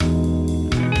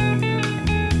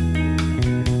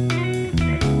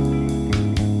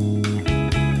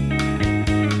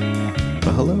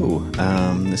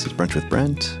This is Brunch with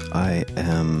Brent. I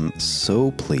am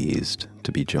so pleased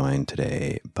to be joined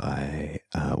today by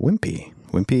Wimpy.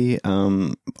 Wimpy,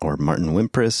 or Martin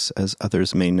Wimpress, as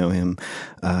others may know him.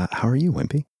 How are you,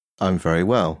 Wimpy? I'm very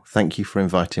well. Thank you for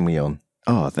inviting me on.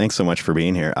 Oh, thanks so much for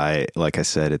being here. Like I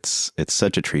said, it's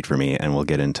such a treat for me, and we'll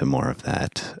get into more of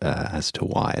that as to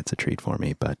why it's a treat for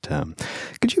me. But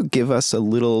could you give us a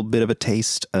little bit of a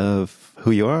taste of who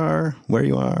you are, where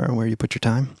you put your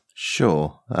time?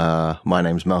 Sure. My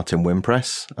name's Martin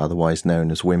Wimpress, otherwise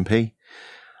known as Wimpy.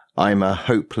 I'm a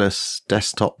hopeless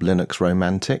desktop Linux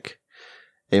romantic.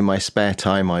 In my spare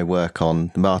time, I work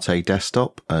on Mate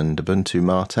Desktop and Ubuntu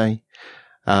Mate.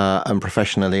 And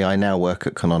professionally, I now work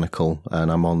at Canonical,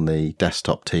 and I'm on the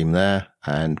desktop team there,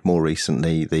 and more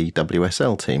recently, the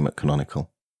WSL team at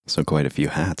Canonical. So quite a few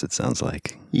hats, it sounds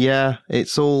like. Yeah,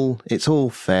 it's all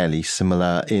fairly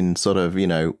similar in sort of,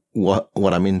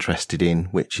 what I'm interested in,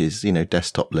 which is,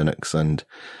 desktop Linux and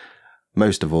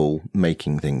most of all,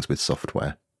 making things with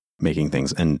software. Making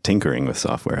things and tinkering with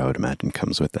software, I would imagine,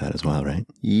 comes with that as well, right?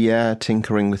 Yeah,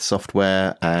 tinkering with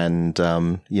software, and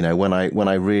when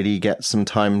I really get some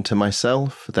time to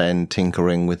myself, then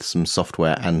tinkering with some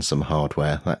software and some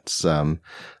hardware. That's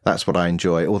what I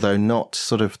enjoy. Although not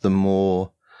sort of the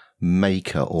more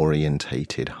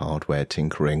maker-orientated hardware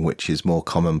tinkering, which is more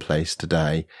commonplace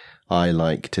today. I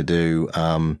like to do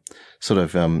device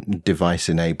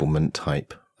enablement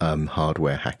type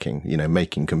hardware hacking,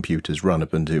 making computers run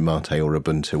Ubuntu Mate or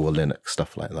Ubuntu or Linux,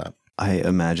 stuff like that. I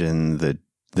imagine the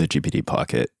GPD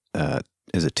Pocket,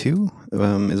 is it 2?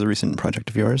 Is a recent project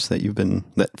of yours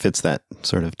that fits that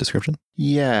sort of description?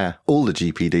 Yeah, all the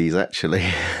GPDs actually.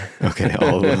 Okay,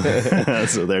 all of them.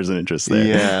 So there's an interest there.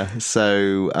 Yeah,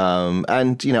 so,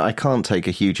 I can't take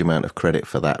a huge amount of credit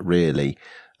for that really.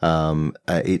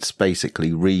 It's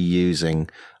basically reusing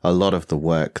a lot of the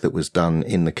work that was done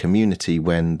in the community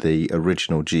when the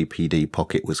original GPD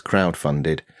Pocket was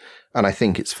crowdfunded. And I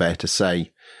think it's fair to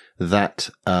say that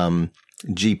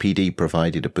GPD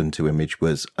provided Ubuntu image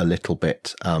was a little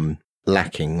bit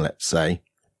lacking, let's say.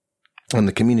 And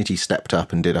the community stepped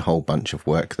up and did a whole bunch of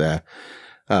work there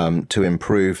to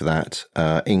improve that,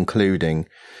 including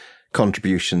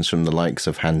contributions from the likes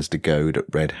of Hans de Goede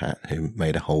at Red Hat, who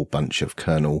made a whole bunch of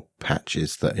kernel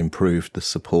patches that improved the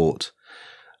support.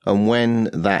 And when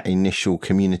that initial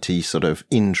community sort of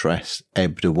interest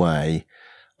ebbed away,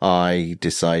 I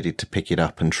decided to pick it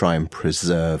up and try and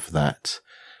preserve that.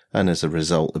 And as a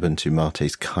result, Ubuntu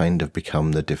Mate's kind of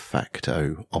become the de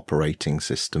facto operating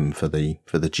system for the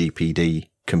GPD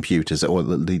computers, or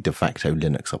the de facto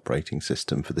Linux operating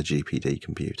system for the GPD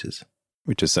computers.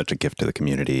 Which is such a gift to the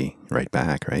community right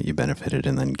back, right? You benefited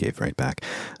and then gave right back.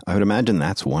 I would imagine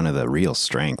that's one of the real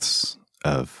strengths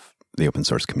of the open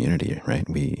source community, right?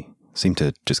 We seem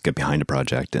to just get behind a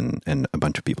project and a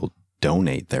bunch of people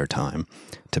donate their time,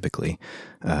 typically,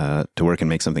 to work and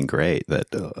make something great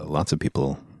that lots of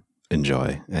people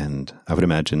enjoy. And I would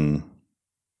imagine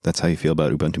that's how you feel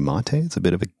about Ubuntu Mate. It's a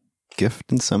bit of a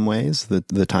gift in some ways,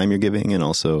 the time you're giving, and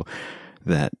also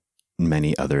that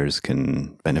many others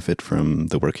can benefit from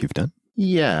the work you've done?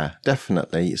 Yeah,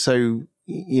 definitely. So,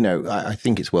 I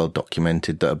think it's well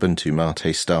documented that Ubuntu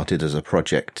Mate started as a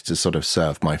project to sort of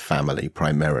serve my family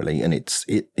primarily, and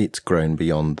it's grown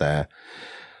beyond there.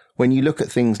 When you look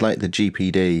at things like the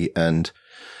GPD and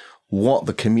what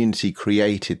the community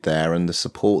created there and the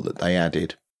support that they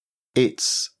added,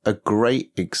 it's a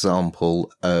great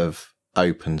example of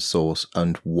open source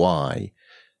and why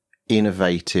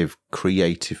innovative,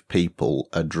 creative people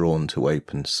are drawn to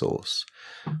open source,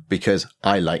 because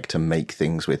I like to make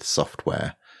things with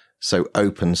software. So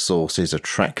open source is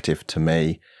attractive to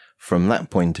me from that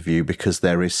point of view, because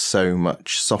there is so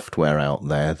much software out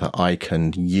there that I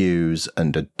can use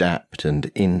and adapt and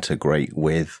integrate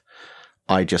with.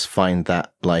 I just find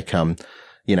that like, a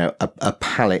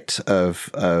palette of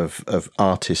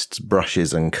artists'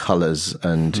 brushes and colors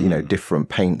and, different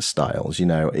paint styles,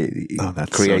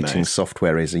 creating so nice.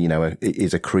 Software is,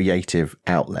 is a creative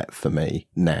outlet for me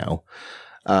now.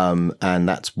 And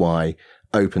that's why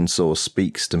open source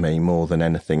speaks to me more than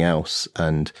anything else.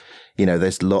 And,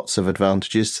 there's lots of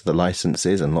advantages to the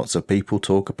licenses, and lots of people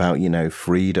talk about,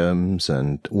 freedoms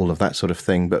and all of that sort of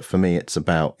thing. But for me, it's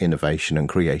about innovation and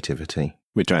creativity.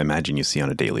 Which I imagine you see on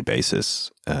a daily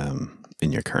basis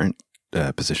in your current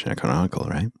position at Canonical,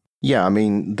 right? Yeah, I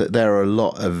mean, there are a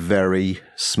lot of very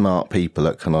smart people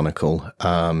at Canonical,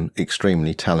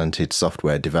 extremely talented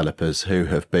software developers who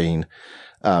have been,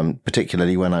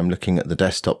 particularly when I'm looking at the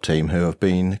desktop team, who have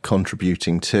been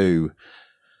contributing to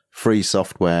free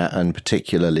software and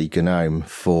particularly GNOME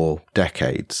for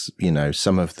decades.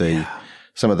 Some of the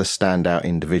some of the standout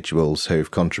individuals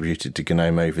who've contributed to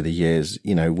GNOME over the years,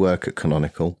 work at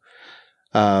Canonical.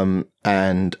 And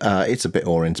it's a bit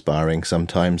awe-inspiring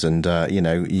sometimes. And,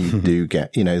 you do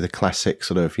get, the classic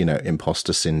sort of,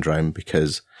 imposter syndrome,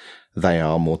 because they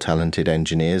are more talented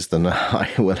engineers than I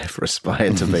will ever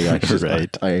aspire to be,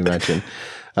 I imagine.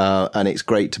 And it's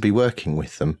great to be working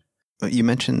with them. You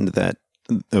mentioned that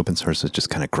open source has just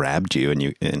kind of grabbed you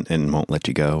and won't let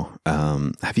you go.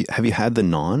 Have you had the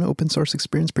non-open source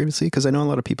experience previously? Because I know a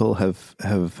lot of people have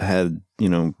had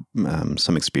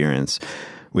some experience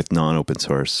with non-open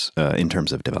source in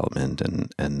terms of development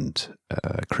and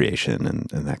creation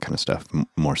and that kind of stuff,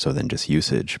 more so than just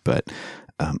usage. But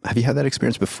have you had that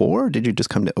experience before? Or did you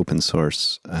just come to open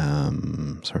source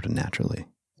sort of naturally?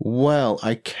 Well,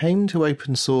 I came to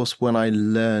open source when I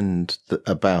learned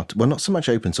not so much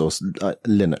open source,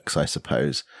 Linux, I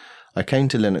suppose. I came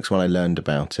to Linux when I learned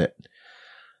about it.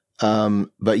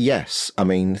 But yes, I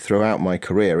mean, throughout my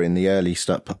career, in the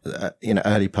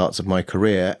early parts of my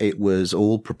career, it was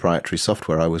all proprietary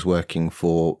software. I was working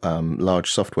for large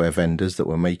software vendors that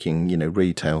were making,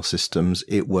 retail systems.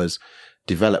 It was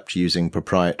developed using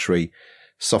proprietary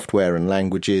software and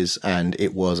languages, and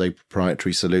it was a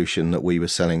proprietary solution that we were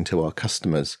selling to our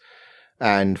customers.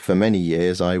 And for many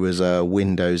years, I was a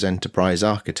Windows enterprise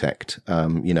architect,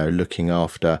 looking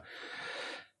after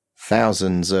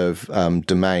thousands of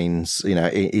domains,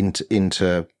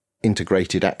 into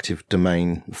integrated active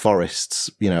domain forests,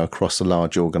 across a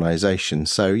large organization.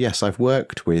 So yes, I've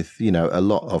worked with, a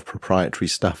lot of proprietary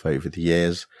stuff over the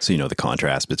years. So the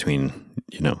contrast between,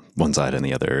 one side and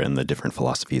the other, and the different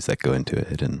philosophies that go into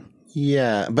it. And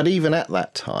yeah, but even at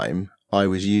that time, I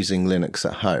was using Linux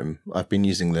at home. I've been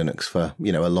using Linux for,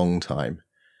 a long time.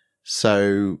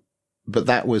 So, but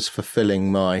that was fulfilling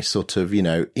my sort of,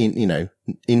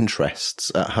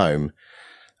 interests at home.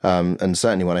 And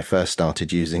certainly when I first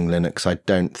started using Linux, I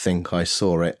don't think I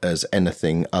saw it as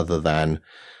anything other than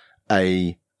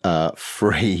a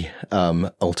free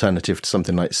alternative to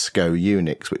something like SCO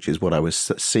Unix, which is what I was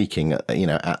seeking at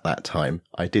that time.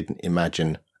 I didn't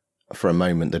imagine for a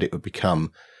moment that it would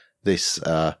become this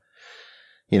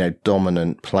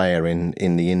dominant player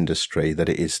in the industry that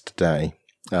it is today.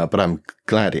 But I'm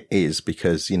glad it is,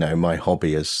 because, my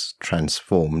hobby has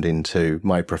transformed into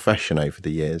my profession over the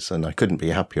years, and I couldn't be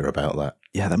happier about that.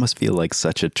 Yeah, that must feel like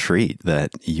such a treat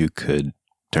that you could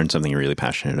turn something you're really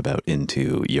passionate about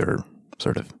into your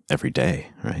sort of everyday,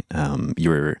 right? You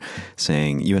were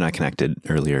saying, you and I connected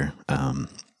earlier on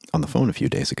the phone a few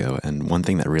days ago, and one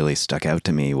thing that really stuck out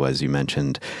to me was you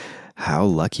mentioned how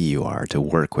lucky you are to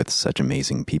work with such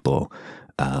amazing people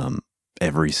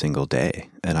every single day.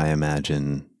 And I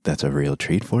imagine that's a real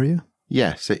treat for you.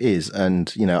 Yes, it is.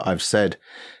 And, I've said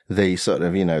the sort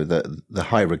of, the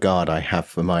high regard I have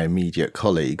for my immediate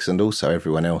colleagues, and also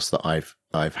everyone else that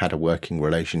I've had a working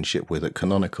relationship with at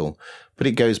Canonical. But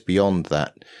it goes beyond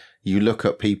that. You look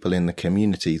at people in the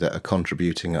community that are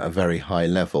contributing at a very high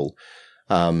level.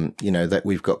 That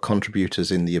we've got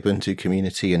contributors in the Ubuntu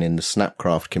community and in the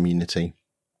Snapcraft community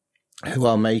who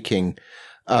are making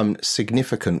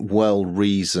significant,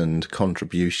 well-reasoned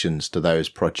contributions to those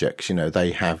projects.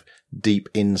 They have deep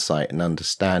insight and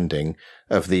understanding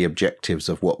of the objectives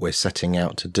of what we're setting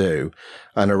out to do,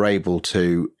 and are able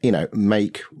to,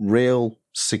 make real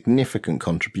significant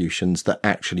contributions that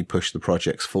actually push the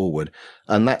projects forward.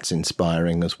 And that's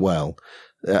inspiring as well.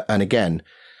 And again,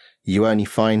 you only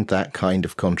find that kind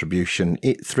of contribution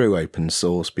through open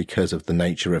source because of the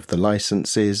nature of the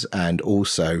licenses, and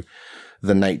also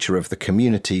the nature of the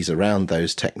communities around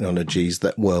those technologies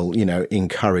that will,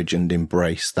 encourage and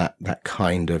embrace that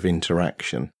kind of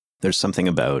interaction. There's something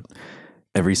about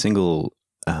every single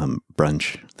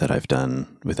brunch that I've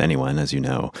done with anyone, as you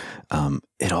know,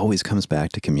 it always comes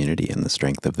back to community and the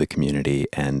strength of the community,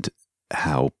 and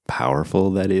how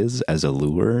powerful that is as a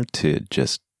lure to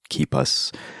just keep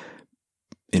us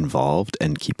involved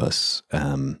and keep us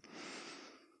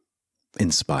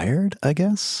inspired, I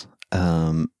guess.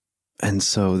 And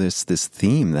so there's this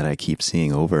theme that I keep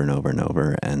seeing over and over and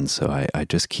over. And so I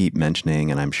just keep mentioning,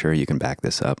 and I'm sure you can back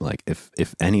this up. Like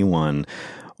if anyone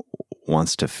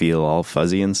wants to feel all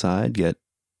fuzzy inside, get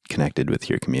connected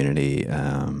with your community.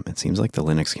 It seems like the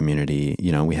Linux community,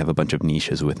 we have a bunch of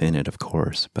niches within it, of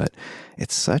course, but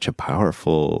it's such a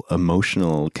powerful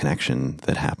emotional connection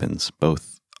that happens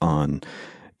both on,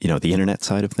 the internet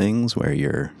side of things, where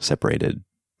you're separated,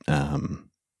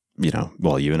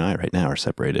 you and I right now are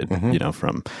separated,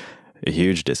 from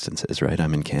huge distances, right?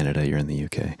 I'm in Canada, you're in the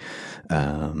UK.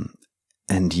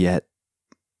 And yet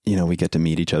we get to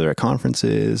meet each other at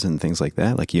conferences and things like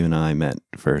that. Like you and I met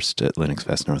first at Linux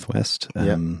Fest Northwest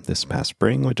this past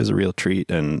spring, which is a real treat,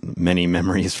 and many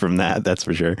memories from that, that's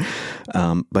for sure.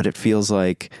 But it feels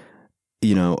like,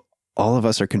 all of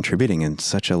us are contributing in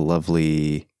such a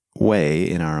lovely way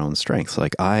in our own strengths.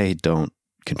 Like I don't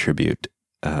contribute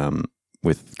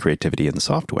with creativity in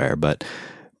software, but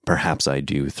perhaps I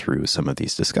do through some of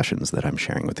these discussions that I'm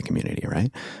sharing with the community,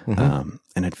 right? Mm-hmm.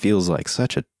 And it feels like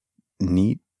such a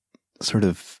neat sort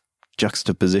of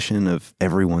juxtaposition of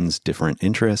everyone's different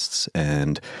interests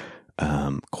and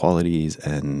qualities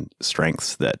and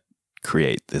strengths that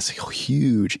create this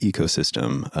huge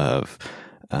ecosystem of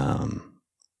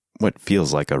what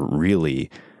feels like a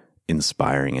really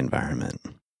inspiring environment.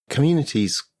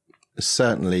 Communities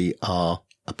certainly are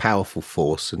a powerful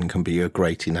force and can be a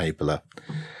great enabler.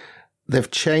 They've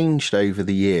changed over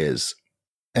the years,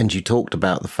 and you talked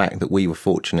about the fact that we were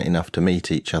fortunate enough to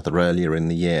meet each other earlier in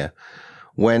the year.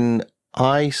 When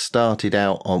I started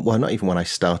out not even when I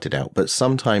started out, but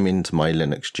sometime into my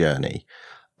Linux journey,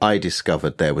 I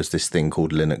discovered there was this thing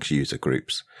called Linux user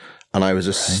groups. And I was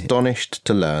astonished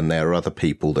to learn there are other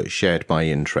people that shared my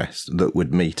interest that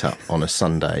would meet up on a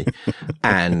Sunday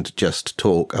and just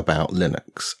talk about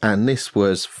Linux. And this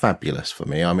was fabulous for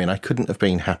me. I mean, I couldn't have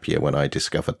been happier when I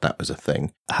discovered that was a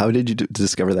thing. How did you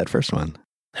discover that first one?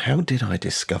 How did I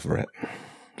discover it?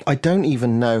 I don't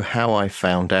even know how I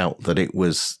found out that it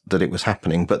was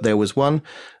happening, but there was one.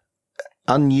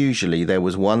 Unusually, there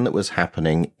was one that was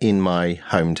happening in my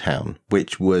hometown,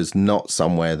 which was not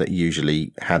somewhere that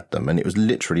usually had them, and it was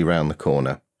literally round the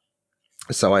corner.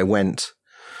 So I went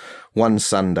one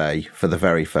Sunday for the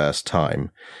very first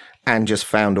time and just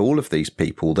found all of these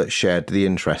people that shared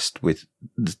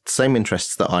the same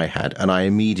interests that I had, and I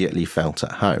immediately felt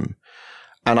at home.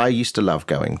 And I used to love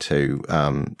going to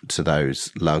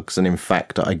those lugs, and in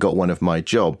fact, I got one of my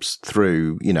jobs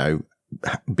through,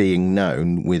 being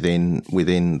known within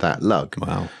that lug.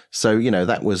 Wow. So,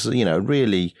 that was,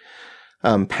 really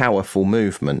powerful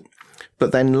movement.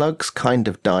 But then lugs kind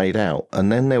of died out. And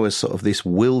then there was sort of this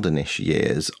wilderness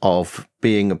years of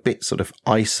being a bit sort of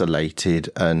isolated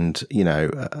and,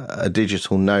 a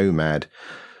digital nomad,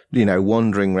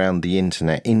 wandering around the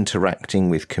internet, interacting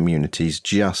with communities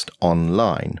just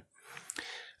online.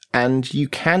 And you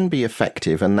can be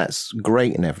effective, and that's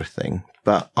great and everything.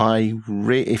 But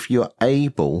if you're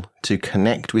able to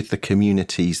connect with the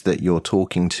communities that you're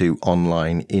talking to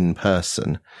online in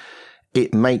person,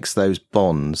 it makes those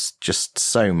bonds just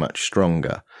so much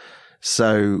stronger.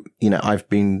 So, I've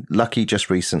been lucky just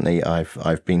recently.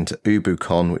 I've been to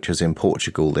UbuCon, which was in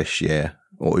Portugal this year,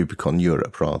 or UbuCon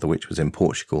Europe rather, which was in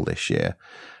Portugal this year.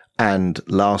 And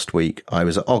last week I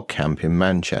was at OggCamp in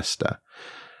Manchester.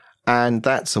 And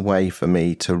that's a way for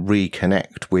me to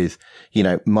reconnect with,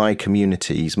 my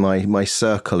communities, my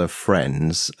circle of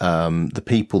friends, the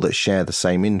people that share the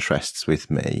same interests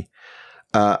with me,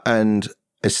 and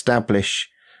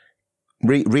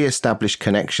re-establish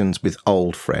connections with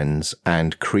old friends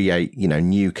and create,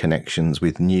 new connections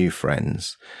with new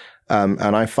friends.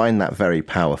 And I find that very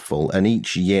powerful. And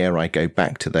each year I go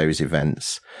back to those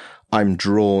events, I'm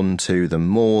drawn to them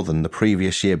more than the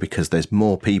previous year because there's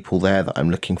more people there that I'm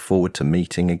looking forward to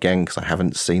meeting again because I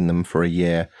haven't seen them for a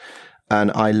year.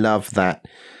 And I love that,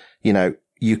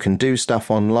 you can do stuff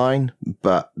online,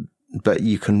 but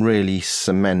you can really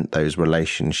cement those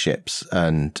relationships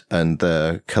and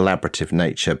the collaborative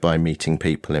nature by meeting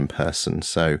people in person.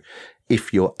 So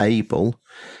if you're able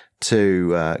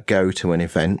to go to an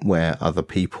event where other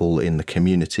people in the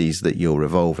communities that you're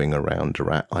revolving around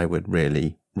are at, I would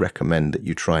really recommend that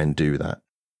you try and do that.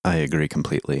 I agree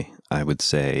completely. I would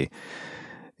say,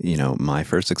 my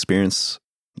first experience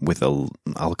with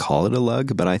I'll call it a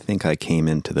lug, but I think I came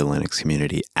into the Linux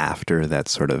community after that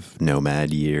sort of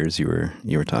nomad years you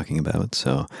were talking about.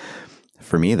 So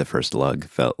for me, the first lug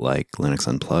felt like Linux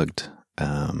Unplugged,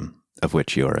 of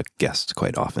which you're a guest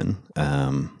quite often.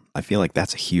 I feel like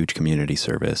that's a huge community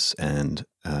service, and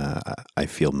I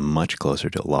feel much closer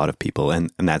to a lot of people.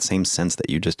 And that same sense that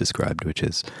you just described, which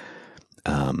is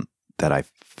that I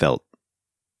felt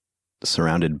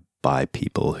surrounded by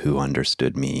people who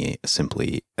understood me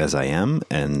simply as I am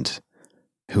and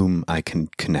whom I can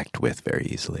connect with very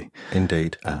easily.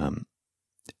 Indeed.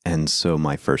 And so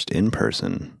my first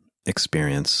in-person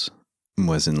experience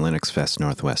was in Linux Fest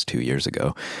Northwest 2 years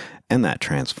ago, and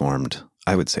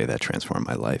I would say that transformed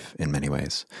my life in many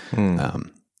ways.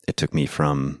 It took me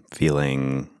from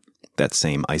feeling that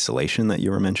same isolation that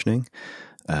you were mentioning,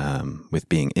 with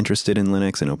being interested in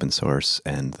Linux and open source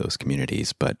and those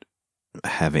communities, but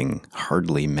having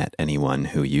hardly met anyone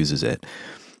who uses it.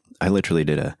 I literally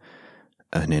did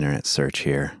an internet search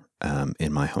here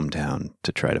in my hometown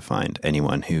to try to find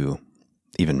anyone who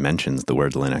even mentions the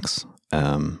word Linux,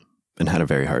 and had a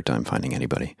very hard time finding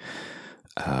anybody,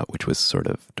 which was sort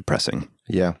of depressing.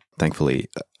 Yeah. Thankfully,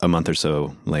 a month or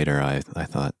so later, I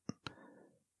thought,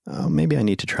 oh, maybe I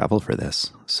need to travel for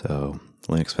this. So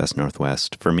Linux Fest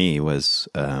Northwest for me was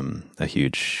a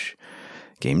huge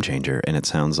game changer. And it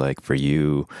sounds like for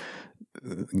you,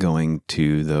 going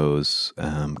to those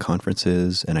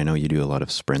conferences, and I know you do a lot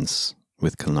of sprints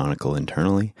with Canonical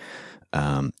internally,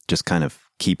 just kind of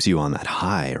keeps you on that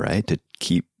high, right? To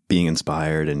keep being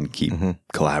inspired and keep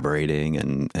collaborating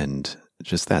and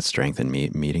just that strength in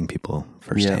meeting people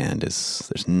firsthand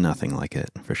there's nothing like it,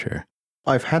 for sure.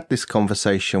 I've had this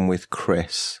conversation with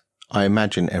Chris. I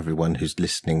imagine everyone who's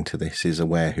listening to this is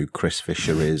aware who Chris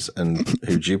Fisher is and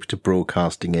who Jupiter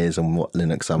Broadcasting is and what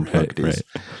Linux Unplugged is.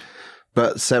 Right.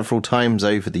 But several times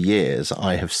over the years,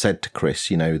 I have said to Chris,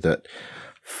 that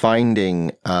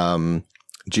finding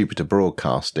Jupiter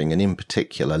Broadcasting, and in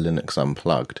particular Linux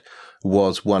Unplugged,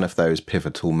 was one of those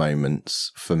pivotal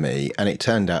moments for me. And it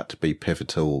turned out to be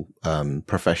pivotal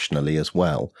professionally as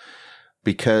well.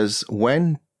 Because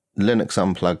when Linux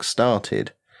Unplugged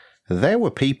started, there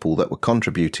were people that were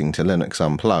contributing to Linux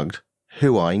Unplugged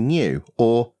who I knew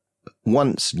or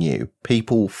once knew,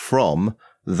 people from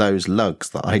those lugs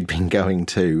that I'd been going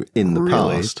to in the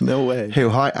past. No way.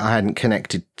 Who I hadn't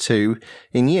connected to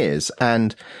in years.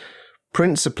 And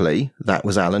principally, that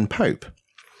was Alan Pope.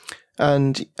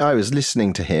 And I was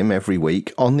listening to him every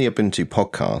week on the Ubuntu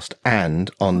podcast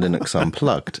and on Linux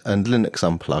Unplugged. And Linux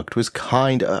Unplugged was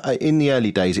in the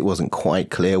early days, it wasn't quite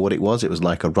clear what it was. It was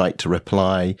like a right to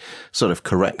reply sort of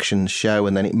corrections show.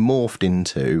 And then it morphed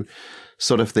into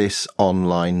sort of this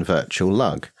online virtual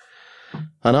lug.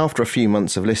 And after a few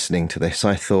months of listening to this,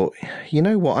 I thought, you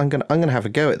know what, I'm going to have a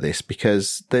go at this,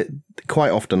 because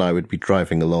quite often I would be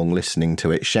driving along listening to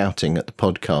it, shouting at the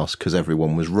podcast because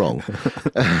everyone was wrong.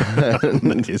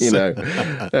 And,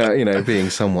 being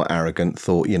somewhat arrogant,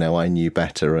 thought, I knew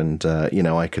better and,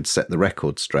 I could set the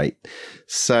record straight.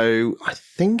 So I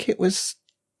think it was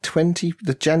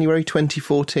January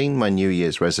 2014, my New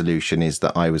Year's resolution is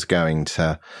that I was going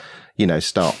to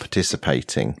start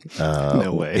participating.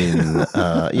 No way.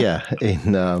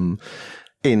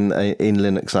 in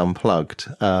Linux Unplugged.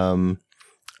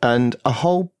 And a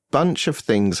whole bunch of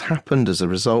things happened as a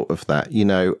result of that,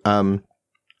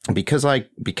 because I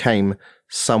became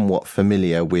somewhat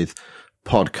familiar with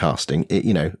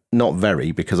podcasting, not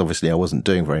very, because obviously I wasn't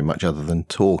doing very much other than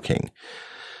talking,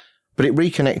 but it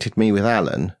reconnected me with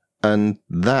Alan. And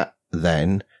that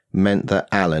then meant that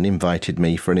Alan invited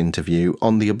me for an interview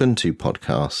on the Ubuntu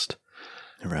podcast.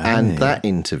 Right. And that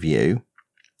interview,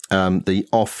 the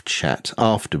off chat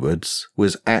afterwards,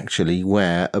 was actually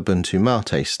where Ubuntu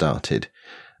Mate started.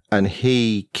 And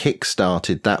he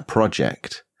kick-started that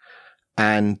project.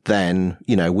 And then,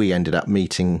 we ended up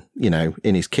meeting,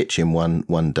 in his kitchen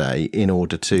one day in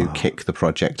order to kick the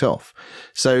project off.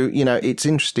 So, it's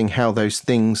interesting how those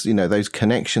things, those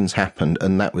connections happened,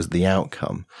 and that was the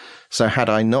outcome. So had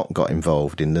I not got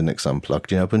involved in Linux Unplugged,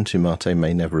 Ubuntu Mate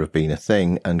may never have been a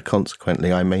thing, and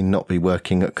consequently I may not be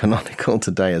working at Canonical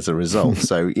today as a result.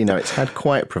 So, it's had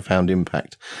quite a profound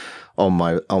impact on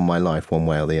my life one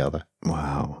way or the other.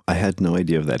 Wow. I had no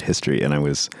idea of that history, and I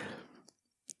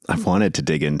wanted to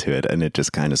dig into it, and it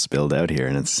just kind of spilled out here,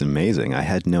 and it's amazing. I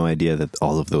had no idea that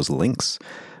all of those links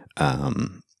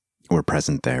were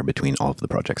present there between all of the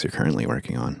projects you're currently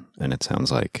working on. And it sounds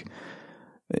like,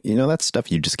 that's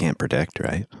stuff you just can't predict,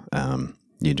 right?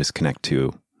 You just connect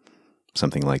to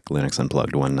something like Linux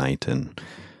Unplugged one night and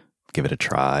give it a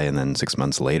try, and then 6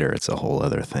 months later, it's a whole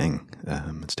other thing.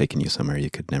 It's taken you somewhere you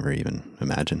could never even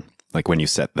imagine. Like when you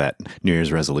set that New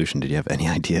Year's resolution, did you have any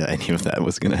idea any of that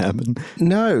was going to happen?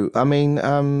 No. I mean,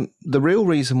 the real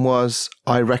reason was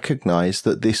I recognized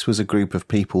that this was a group of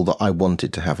people that I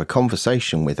wanted to have a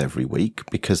conversation with every week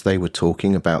because they were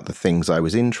talking about the things I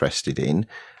was interested in.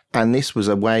 And this was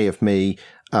a way of me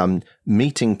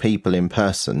meeting people in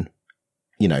person,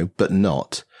 but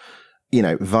not,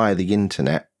 via the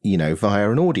internet,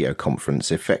 via an audio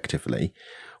conference effectively,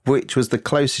 which was the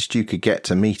closest you could get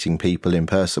to meeting people in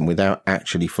person without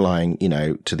actually flying,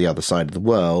 to the other side of the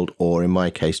world, or in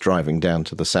my case, driving down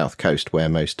to the south coast where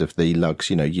most of the lugs,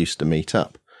 used to meet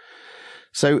up.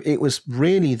 So it was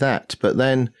really that. But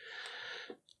then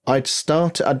I'd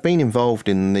been involved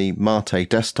in the Mate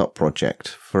desktop project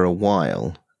for a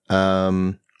while,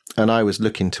 and I was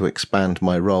looking to expand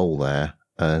my role there.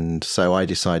 And so I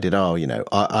decided,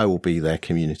 I will be their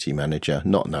community manager,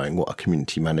 not knowing what a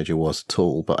community manager was at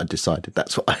all, but I decided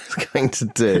that's what I was going to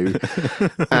do.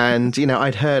 And,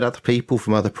 I'd heard other people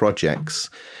from other projects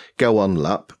go on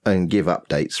LUP and give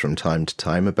updates from time to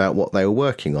time about what they were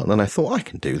working on. And I thought, I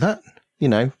can do that.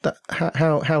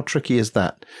 How tricky is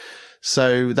that?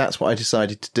 So that's what I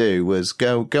decided to do, was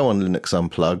go on Linux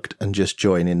Unplugged and just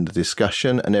join in the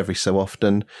discussion, and every so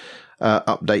often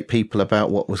update people about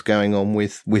what was going on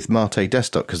with Mate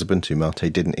Desktop, because Ubuntu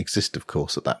Mate didn't exist, of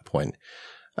course, at that point.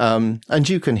 And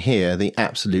you can hear the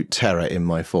absolute terror in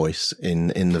my voice in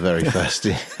the very first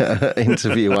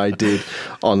interview I did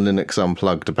on Linux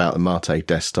Unplugged about the Mate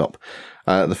Desktop.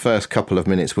 The first couple of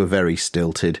minutes were very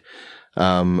stilted.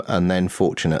 And then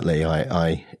fortunately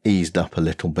I eased up a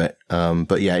little bit.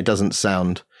 But yeah, it doesn't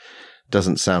sound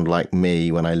like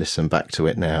me when I listen back to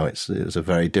it now. It was a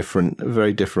very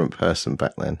different person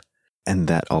back then. And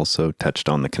that also touched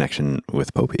on the connection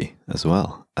with Popey as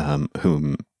well,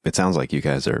 whom it sounds like you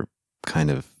guys are kind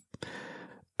of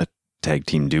a tag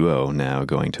team duo now,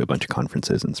 going to a bunch of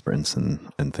conferences and sprints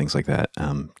and things like that.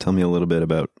 Tell me a little bit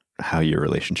about how your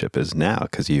relationship is now,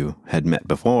 because you had met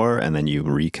before and then you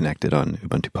reconnected on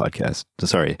Ubuntu Podcast.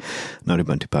 Sorry, not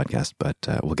Ubuntu Podcast, but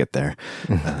we'll get there.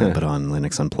 But on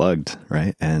Linux Unplugged,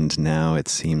 right? And now it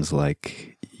seems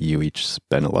like you each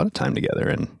spend a lot of time together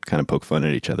and kind of poke fun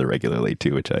at each other regularly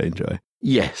too, which I enjoy.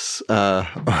 Yes,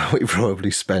 we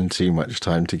probably spend too much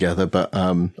time together, but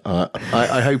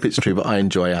I hope it's true. But I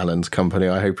enjoy Alan's company.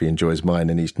 I hope he enjoys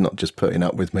mine, and he's not just putting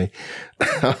up with me.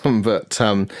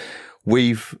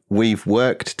 We've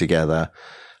worked together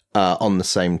on the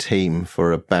same team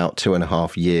for about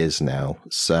 2.5 years now.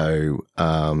 So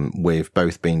we've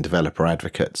both been developer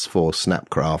advocates for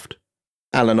Snapcraft.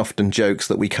 Alan often jokes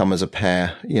that we come as a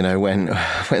pair, when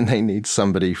they need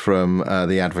somebody from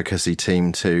the advocacy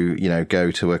team to,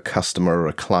 go to a customer or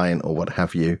a client or what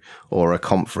have you, or a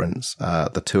conference.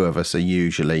 The two of us are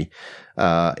usually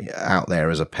out there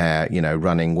as a pair,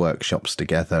 running workshops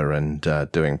together and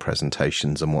doing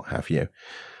presentations and what have you.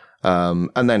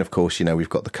 And then, of course, we've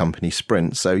got the company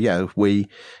sprint. So, yeah,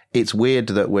 it's weird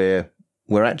that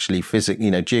we're actually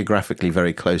geographically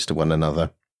very close to one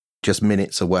another. Just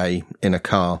minutes away in a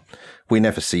car. We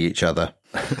never see each other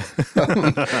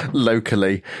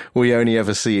locally. We only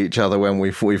ever see each other when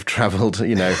we've travelled,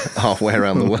 halfway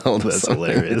around the world. That's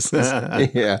hilarious.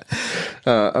 Yeah.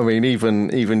 I mean,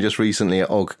 even just recently at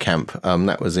Og Camp,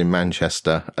 that was in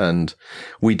Manchester, and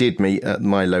we did meet at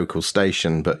my local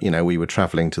station, but, we were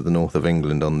travelling to the north of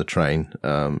England on the train,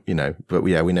 but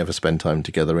yeah, we never spend time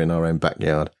together in our own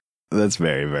backyard. That's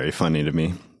very, very funny to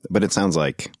me. But it sounds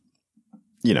like,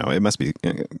 it must be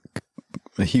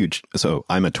a huge, so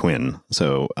I'm a twin,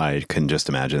 so I can just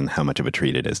imagine how much of a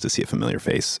treat it is to see a familiar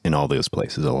face in all those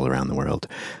places all around the world.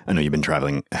 I know you've been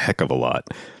traveling a heck of a lot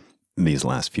these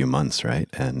last few months, right?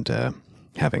 And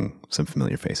having some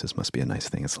familiar faces must be a nice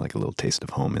thing. It's like a little taste of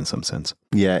home in some sense.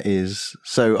 Yeah, it is.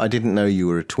 So I didn't know you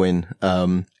were a twin.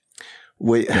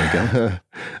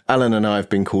 Alan and I have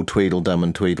been called Tweedledum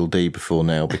and Tweedledee before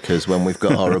now, because when we've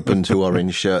got our Ubuntu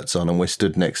orange shirts on and we're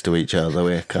stood next to each other,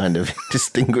 we're kind of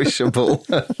indistinguishable.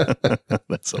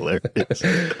 That's hilarious.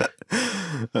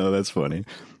 Oh, that's funny.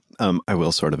 I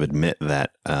will sort of admit that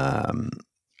one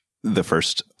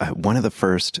of the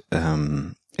first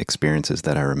experiences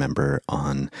that I remember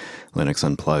on Linux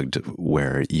Unplugged,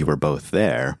 where you were both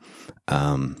there,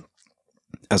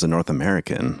 as a North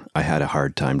American, I had a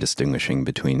hard time distinguishing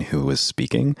between who was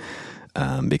speaking,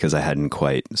 because I hadn't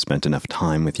quite spent enough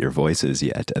time with your voices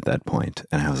yet at that point.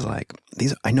 And I was like,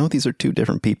 I know these are two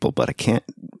different people, but I can't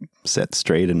set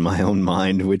straight in my own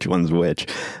mind which one's which.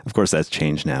 Of course, that's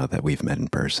changed now that we've met in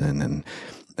person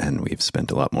and we've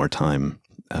spent a lot more time,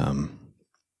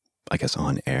 I guess,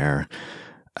 on air,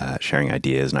 sharing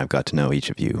ideas. And I've got to know each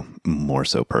of you more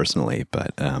so personally,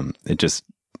 but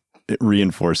it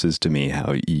reinforces to me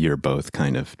how you're both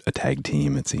kind of a tag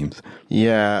team, it seems.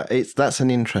 Yeah, that's an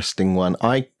interesting one.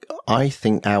 I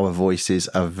think our voices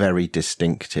are very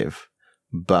distinctive,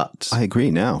 but I agree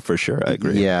now, for sure. I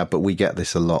agree. Yeah, but we get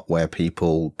this a lot where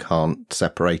people can't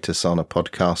separate us on a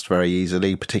podcast very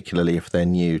easily, particularly if they're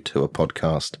new to a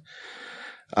podcast.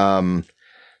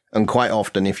 And quite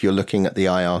often, if you're looking at the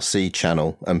IRC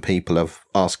channel and people are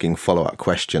asking follow-up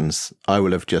questions, I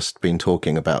will have just been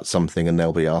talking about something and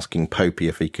they'll be asking Popey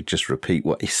if he could just repeat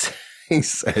what he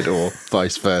said, or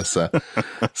vice versa.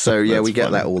 So yeah, we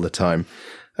get that all the time.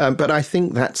 But I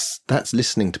think that's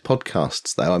listening to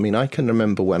podcasts, though. I mean, I can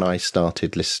remember when I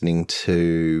started listening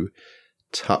to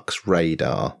Tux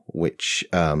Radar, which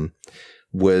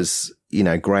was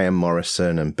Graham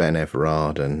Morrison and Ben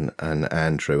Everard and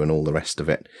Andrew and all the rest of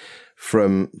it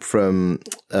from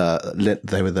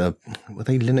they were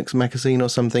they Linux Magazine or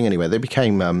something? Anyway, they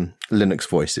became Linux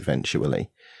Voice eventually.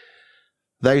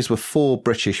 Those were 4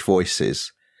 British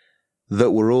voices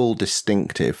that were all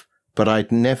distinctive, but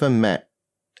I'd never met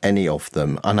any of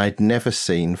them, and I'd never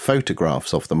seen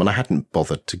photographs of them, and I hadn't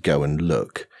bothered to go and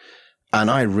look.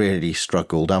 And I really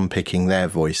struggled unpicking their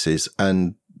voices,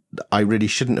 and I really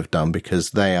shouldn't have done,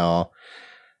 because they are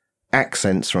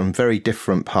accents from very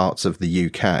different parts of the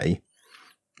UK.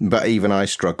 But even I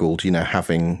struggled,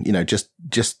 having,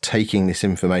 just taking this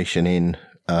information in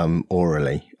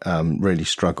orally, really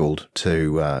struggled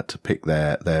to pick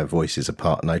their voices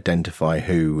apart and identify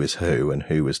who was who and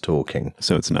who was talking.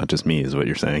 So it's not just me, is what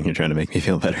you're saying. You're trying to make me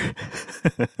feel better.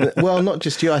 Well, not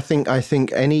just you. I think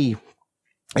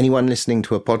anyone listening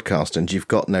to a podcast and you've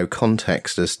got no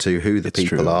context as to who the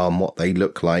people are and what they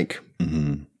look like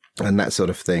and that sort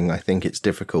of thing, I think it's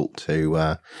difficult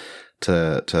to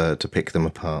pick them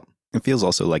apart. It feels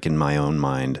also like in my own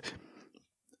mind,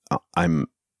 I'm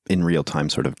in real time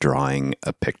sort of drawing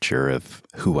a picture of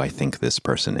who I think this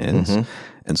person is. Mm-hmm.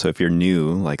 And so if you're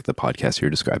new, like the podcast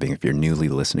you're describing, if you're newly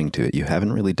listening to it, you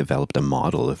haven't really developed a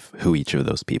model of who each of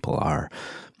those people are.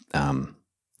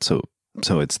 So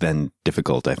it's then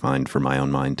difficult, I find, for my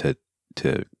own mind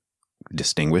to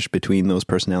distinguish between those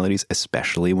personalities,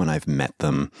 especially when I've met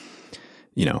them,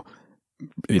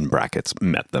 in brackets,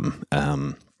 met them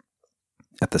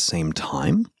at the same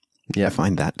time. Yeah, I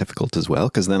find that difficult as well,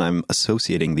 because then I'm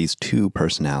associating these 2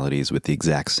 personalities with the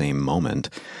exact same moment,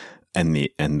 and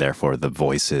therefore the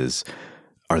voices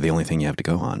are the only thing you have to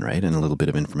go on, right? And a little bit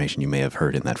of information you may have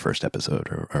heard in that first episode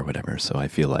or whatever. So I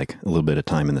feel like a little bit of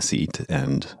time in the seat,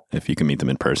 and if you can meet them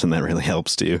in person, that really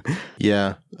helps too.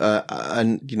 Yeah,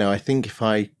 and I think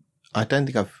I don't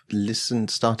think I've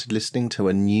started listening to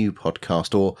a new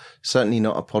podcast, or certainly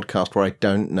not a podcast where I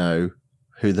don't know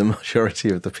who the majority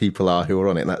of the people are who are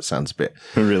on it. That sounds a bit...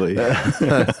 Really?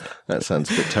 That sounds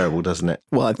a bit terrible, doesn't it?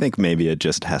 Well, I think maybe it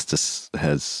just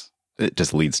it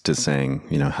just leads to saying,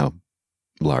 how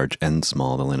large and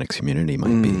small the Linux community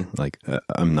might be. Like,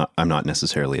 I'm not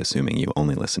necessarily assuming you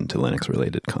only listen to Linux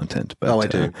related content, but I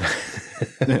do.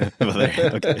 Okay.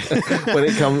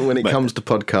 When it comes to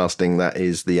podcasting, that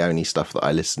is the only stuff that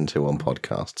I listen to on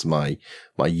podcasts. My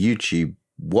YouTube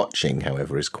watching,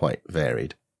 however, is quite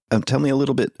varied. Tell me a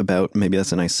little bit about, maybe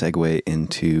that's a nice segue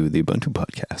into the Ubuntu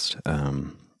podcast.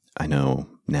 I know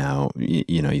now,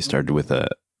 you started with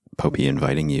Popey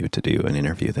inviting you to do an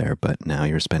interview there, but now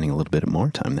you're spending a little bit more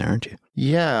time there, aren't you?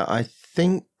 Yeah, I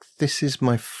think this is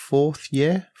my 4th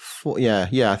year.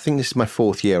 I think this is my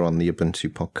 4th year on the Ubuntu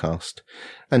podcast.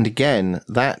 And again,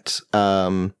 that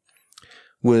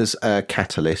was a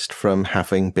catalyst from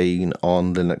having been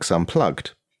on Linux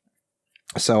Unplugged.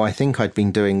 So I think I'd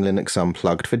been doing Linux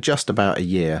Unplugged for just about a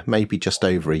year, maybe just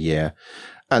over a year.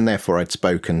 And therefore I'd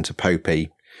spoken to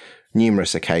Popey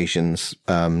numerous occasions,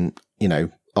 on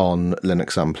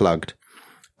Linux Unplugged.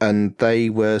 And they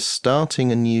were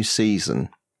starting a new season.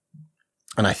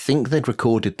 And I think they'd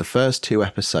recorded the first 2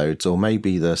 episodes, or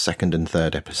maybe the second and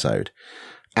third episode.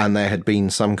 And there had been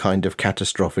some kind of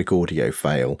catastrophic audio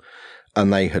fail.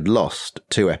 And they had lost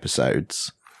 2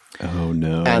 episodes. Oh,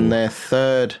 no. And their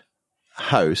third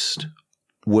host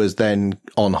was then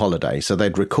on holiday. So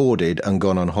they'd recorded and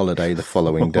gone on holiday the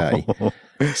following day.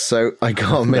 So I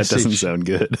got a message. That doesn't sound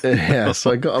good. Yeah.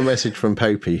 So I got a message from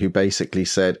Popey who basically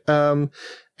said,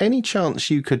 any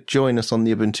chance you could join us on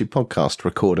the Ubuntu podcast,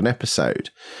 record an episode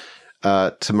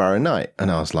tomorrow night? And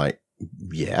I was like,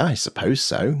 yeah, I suppose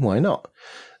so. Why not?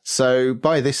 So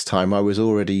by this time I was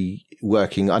already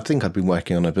working. I think I'd been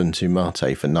working on Ubuntu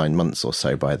Mate for 9 months or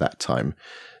so by that time.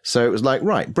 So it was like,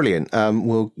 right, brilliant.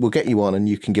 We'll get you on and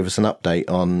you can give us an update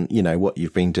on, what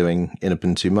you've been doing in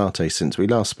Ubuntu Mate since we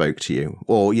last spoke to you.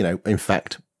 Or, in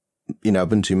fact,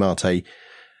 Ubuntu Mate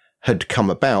had come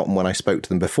about. And when I spoke to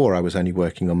them before, I was only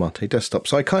working on Mate Desktop.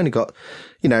 So I kind of got,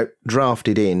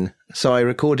 drafted in. So I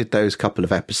recorded those couple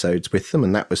of episodes with them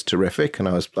and that was terrific. And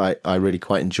I really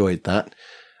quite enjoyed that.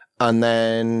 And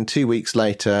then 2 weeks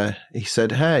later, he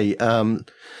said, hey,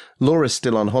 Laura's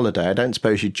still on holiday. I don't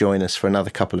suppose you'd join us for another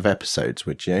couple of episodes,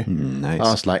 would you? Nice. I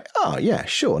was like, oh, yeah,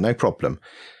 sure, no problem.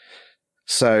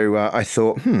 So I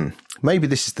thought, maybe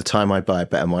this is the time I buy a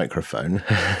better microphone.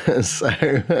 so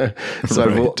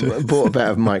I bought a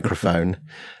better microphone.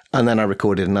 And then I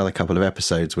recorded another couple of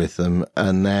episodes with them.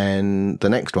 And then the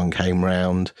next one came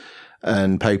round.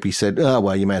 And Popey said, oh,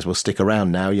 well, you may as well stick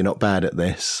around now. You're not bad at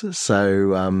this.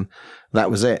 So that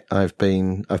was it. I've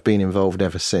been involved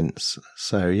ever since.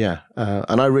 So, yeah.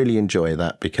 And I really enjoy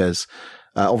that because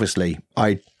Obviously,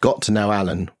 I got to know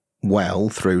Alan well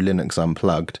through Linux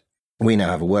Unplugged. We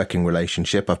now have a working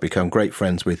relationship. I've become great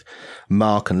friends with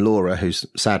Mark and Laura, who's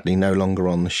sadly no longer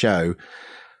on the show.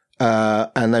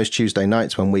 And those Tuesday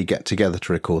nights when we get together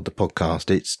to record the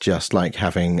podcast, it's just like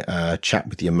having a chat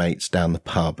with your mates down the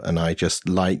pub. And I just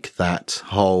like that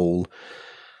whole,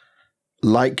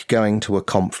 like going to a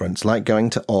conference, like going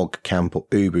to OG Camp or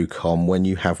UbuCon, when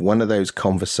you have one of those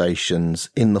conversations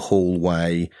in the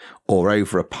hallway or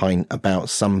over a pint about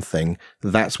something.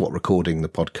 That's what recording the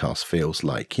podcast feels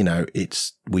like. You know,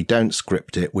 we don't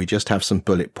script it. We just have some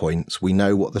bullet points. We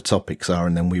know what the topics are,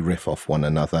 and then we riff off one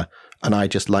another. And I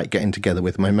just like getting together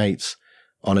with my mates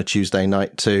on a Tuesday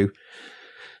night to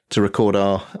record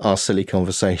our silly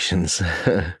conversations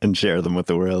and share them with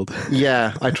the world.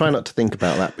 Yeah, I try not to think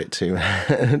about that bit too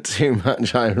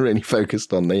much. I'm really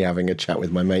focused on the having a chat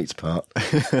with my mates part.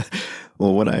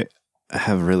 Well, what I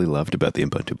have really loved about the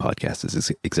Ubuntu podcast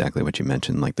is exactly what you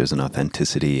mentioned. Like, there's an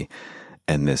authenticity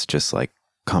and this just like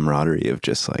camaraderie of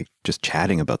just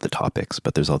chatting about the topics,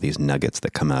 but there's all these nuggets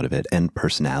that come out of it and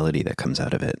personality that comes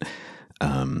out of it,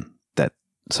 that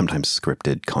sometimes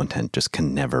scripted content just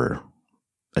can never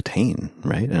attain,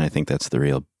 right? And I think that's the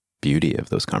real beauty of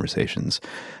those conversations.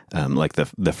 Like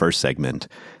the first segment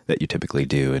that you typically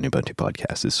do in Ubuntu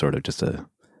podcast is sort of just a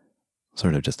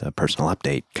personal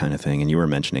update kind of thing. And you were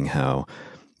mentioning how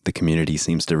the community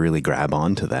seems to really grab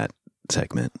onto that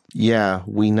segment. Yeah,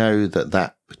 we know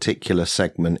that particular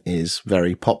segment is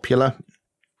very popular.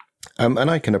 And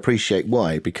I can appreciate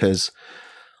why, because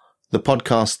the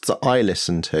podcasts that I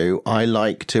listen to, I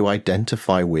like to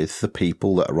identify with the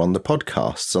people that are on the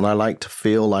podcasts, and I like to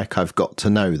feel like I've got to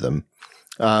know them.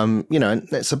 And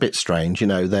it's a bit strange,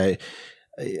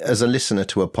 as a listener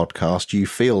to a podcast, you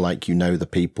feel like you know the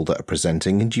people that are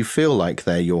presenting, and you feel like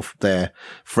they're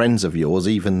friends of yours,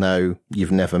 even though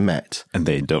you've never met. And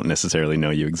they don't necessarily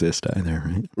know you exist either,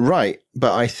 right? Right.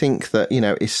 But I think that,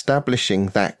 establishing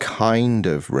that kind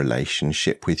of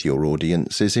relationship with your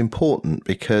audience is important,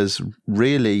 because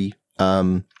really,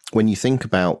 when you think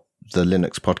about the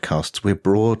Linux podcasts, we're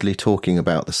broadly talking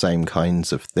about the same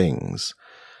kinds of things.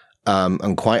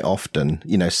 And quite often,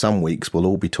 some weeks we'll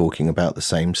all be talking about the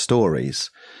same stories.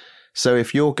 So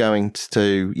if you're going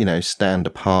to, stand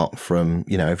apart from,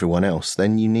 everyone else,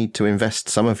 then you need to invest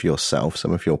some of yourself,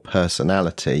 some of your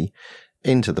personality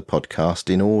into the podcast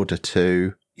in order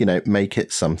to, make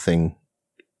it something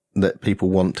that people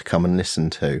want to come and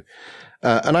listen to.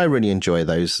 And I really enjoy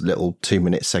those little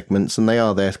 2-minute segments, and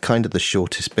they're kind of the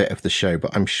shortest bit of the show,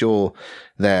 but I'm sure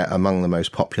they're among the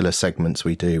most popular segments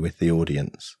we do with the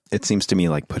audience. It seems to me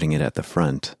like putting it at the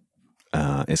front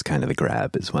is kind of the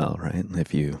grab as well, right?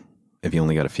 If you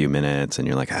only got a few minutes and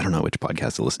you're like, I don't know which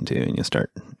podcast to listen to, and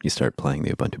you start playing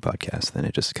the Ubuntu podcast, then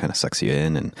it just kind of sucks you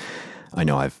in. And I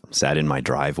know I've sat in my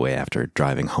driveway after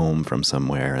driving home from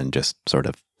somewhere and just sort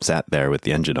of sat there with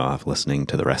the engine off, listening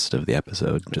to the rest of the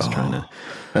episode, just trying to...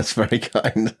 That's very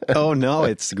kind. Oh, no,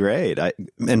 it's great.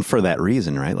 And for that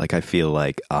reason, right? Like, I feel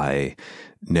like I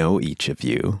know each of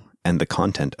you, and the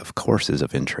content, of course, is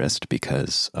of interest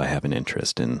because I have an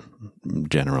interest in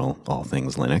general, all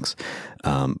things Linux.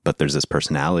 But there's this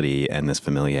personality and this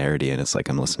familiarity, and it's like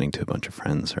I'm listening to a bunch of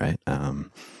friends, right?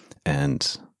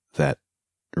 And that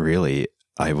really...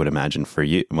 I would imagine for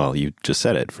you, well, you just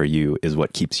said it, for you is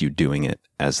what keeps you doing it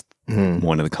as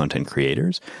one of the content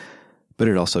creators, but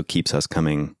it also keeps us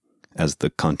coming as the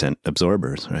content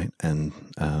absorbers, right? And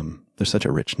there's such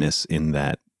a richness in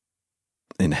that,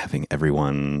 in having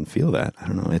everyone feel that. I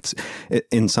don't know.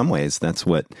 In some ways, that's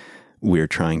what we're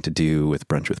trying to do with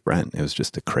Brunch with Brent. It was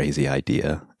just a crazy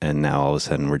idea. And now all of a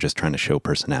sudden we're just trying to show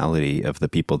personality of the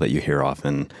people that you hear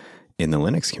often in the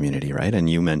Linux community, right? And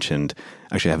you mentioned,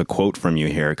 actually I have a quote from you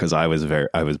here because I was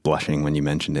blushing when you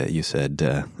mentioned it. You said,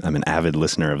 I'm an avid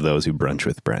listener of those who brunch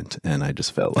with Brent. And I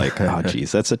just felt like, oh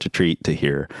geez, that's such a treat to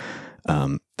hear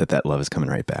that love is coming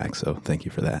right back. So thank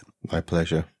you for that. My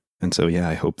pleasure. And so, yeah,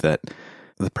 I hope that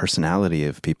the personality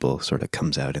of people sort of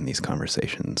comes out in these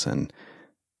conversations. And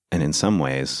in some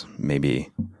ways, maybe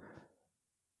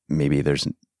there's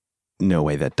no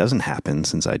way that doesn't happen,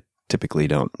 since I typically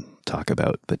don't talk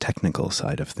about the technical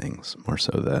side of things, more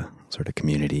so the sort of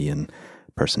community and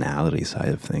personality side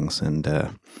of things.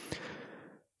 And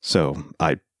so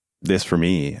this for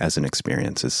me as an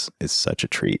experience is such a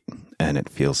treat, and it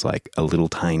feels like a little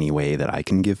tiny way that I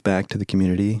can give back to the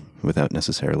community without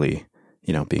necessarily,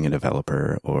 being a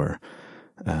developer or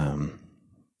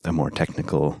a more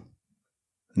technical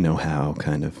know-how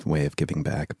kind of way of giving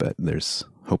back. But there's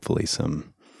hopefully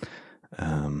some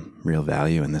real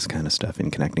value in this kind of stuff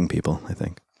in connecting people, I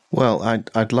think. Well,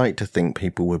 I'd like to think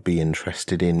people would be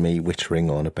interested in me whittering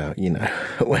on about,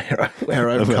 where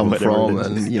I've come from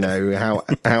and,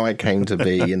 how I came to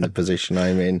be in the position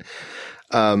I'm in.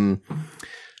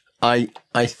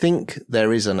 I think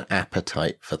there is an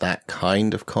appetite for that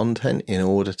kind of content in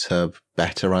order to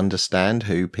better understand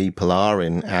who people are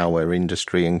in our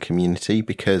industry and community,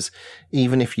 because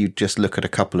even if you just look at a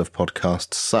couple of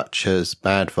podcasts such as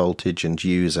Bad Voltage and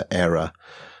User Error,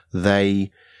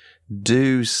 they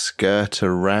do skirt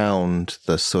around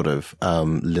the sort of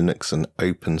Linux and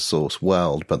open source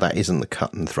world, but that isn't the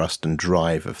cut and thrust and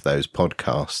drive of those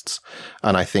podcasts.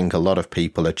 And I think a lot of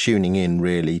people are tuning in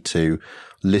really to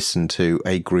listen to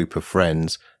a group of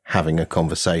friends having a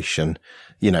conversation,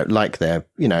 like they're,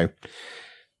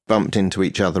 bumped into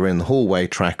each other in the hallway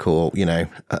track or,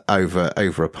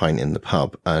 over a pint in the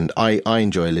pub. And I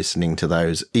enjoy listening to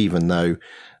those, even though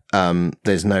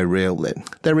there's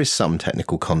there is some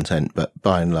technical content, but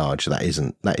by and large, that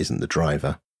isn't the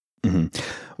driver. Mm-hmm.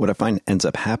 What I find ends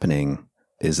up happening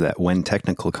is that when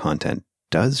technical content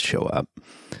does show up,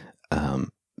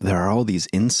 there are all these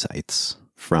insights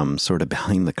from sort of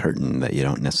behind the curtain that you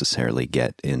don't necessarily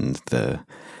get in the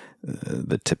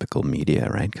typical media,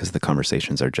 right? Because the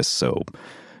conversations are just so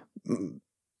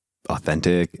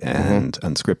authentic and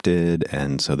unscripted,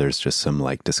 and so there's just some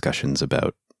discussions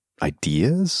about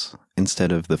ideas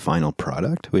instead of the final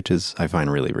product, which is, I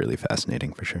find, really, really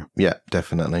fascinating for sure. Yeah,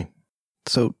 definitely.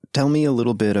 So tell me a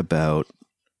little bit about,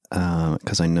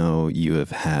 because I know you have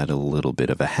had a little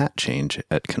bit of a hat change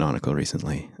at Canonical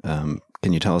recently.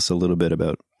 Can you tell us a little bit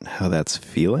about how that's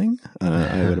feeling?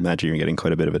 I would imagine you're getting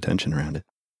quite a bit of attention around it.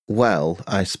 Well,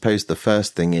 I suppose the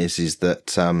first thing is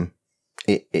that I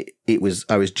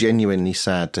was genuinely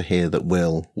sad to hear that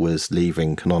Will was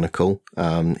leaving Canonical.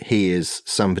 He is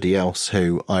somebody else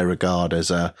who I regard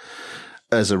as a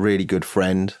really good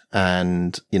friend.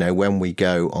 And, when we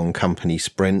go on company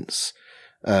sprints,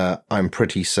 I'm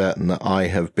pretty certain that I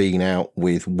have been out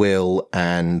with Will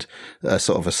and a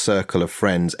sort of a circle of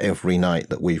friends every night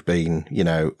that we've been,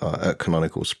 at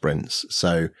Canonical sprints.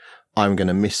 So I'm going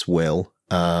to miss Will.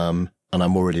 And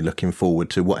I'm already looking forward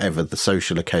to whatever the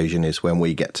social occasion is when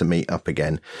we get to meet up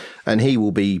again. And he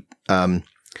will be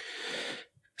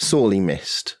sorely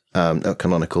missed at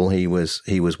Canonical. He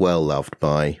was well loved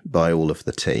by all of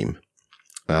the team.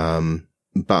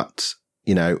 But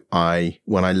when I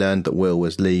learned that Will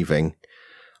was leaving,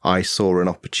 I saw an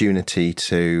opportunity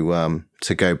to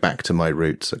go back to my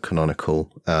roots at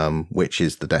Canonical, which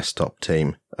is the desktop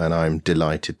team, and I'm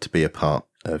delighted to be a part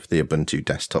of the Ubuntu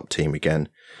desktop team again.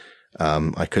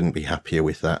 I couldn't be happier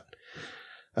with that.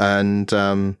 And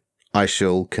I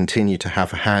shall continue to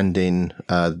have a hand in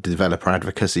the developer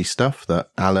advocacy stuff that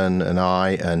Alan and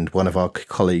I and one of our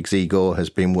colleagues, Igor,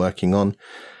 has been working on.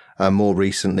 More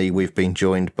recently, we've been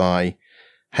joined by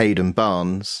Hayden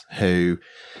Barnes, who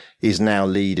is now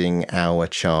leading our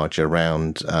charge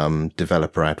around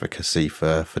developer advocacy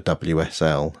for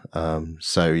WSL.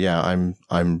 So yeah,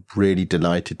 I'm really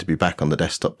delighted to be back on the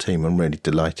desktop team. I'm really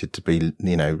delighted to be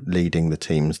leading the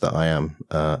teams that I am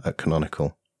at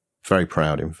Canonical. Very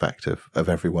proud, in fact, of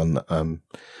everyone that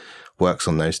works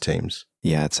on those teams.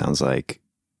 Yeah, it sounds like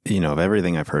of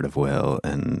everything I've heard of Will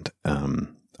and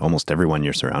almost everyone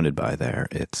you're surrounded by there,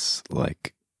 it's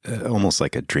almost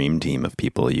like a dream team of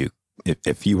people.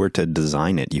 If you were to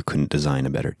design it, you couldn't design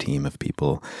a better team of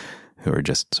people who are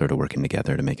just sort of working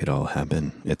together to make it all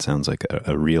happen. It sounds like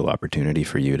a real opportunity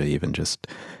for you to even just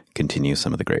continue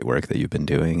some of the great work that you've been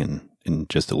doing and in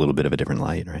just a little bit of a different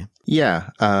light, right?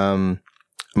 Yeah.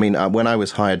 When I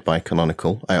was hired by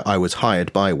Canonical, I was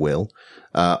hired by Will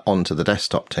onto the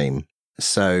desktop team.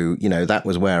 So, that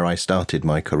was where I started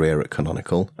my career at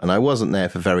Canonical, and I wasn't there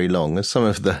for very long, as some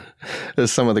of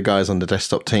the guys on the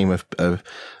desktop team have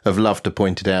loved to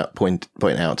point out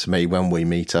to me when we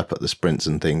meet up at the sprints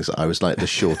and things. I was like the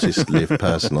shortest lived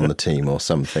person on the team or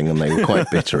something, and they were quite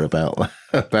bitter about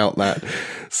that.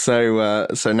 So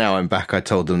now I'm back. I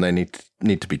told them they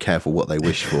need to be careful what they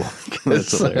wish for.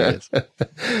 That's hilarious.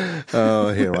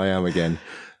 Oh, here I am again.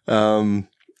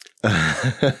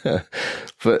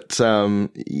 But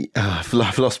I've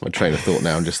lost my train of thought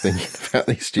now. I'm just thinking about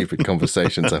these stupid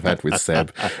conversations I've had with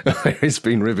Seb. He's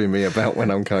been ribbing me about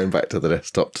when I'm coming back to the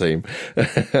desktop team,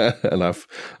 and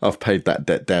I've paid that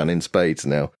debt down in spades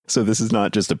now. So this is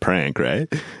not just a prank,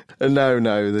 right?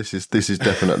 No, this is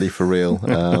definitely for real.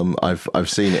 I've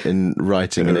seen it in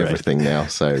writing and everything now,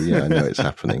 so yeah, I know it's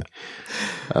happening.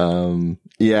 I'm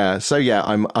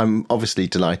obviously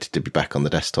delighted to be back on the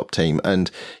desktop team,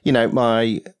 and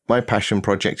my passion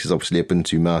project is obviously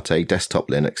Ubuntu Mate. Desktop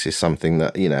Linux is something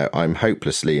that I'm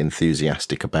hopelessly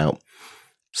enthusiastic about.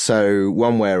 So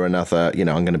one way or another, I'm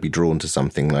going to be drawn to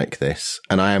something like this.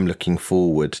 And I am looking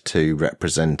forward to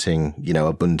representing,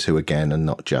 Ubuntu again, and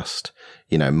not just,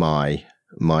 my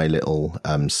little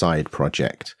side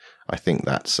project. I think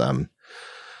that's a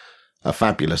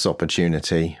fabulous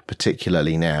opportunity,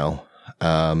 particularly now.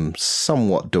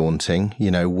 Somewhat daunting.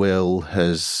 Will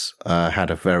has had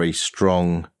a very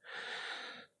strong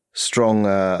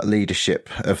leadership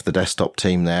of the desktop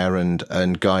team there,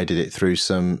 and guided it through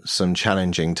some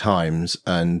challenging times,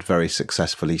 and very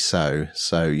successfully so.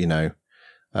 So,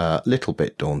 a little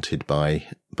bit daunted by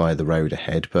the road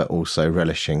ahead, but also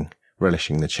relishing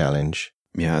the challenge.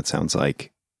 Yeah, it sounds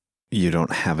like you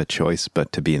don't have a choice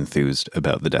but to be enthused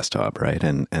about the desktop, right?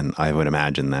 And I would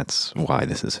imagine that's why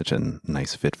this is such a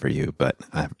nice fit for you. But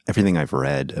everything I've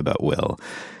read about Will,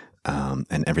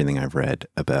 and everything I've read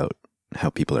about how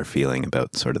people are feeling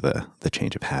about sort of the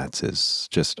change of hats is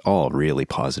just all really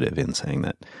positive, in saying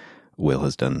that Will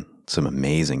has done some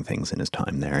amazing things in his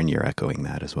time there, and you're echoing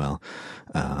that as well.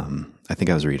 I think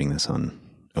I was reading this on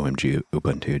OMG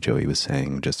Ubuntu. Joey was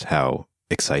saying just how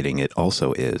exciting it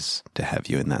also is to have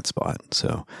you in that spot.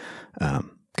 So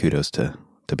kudos to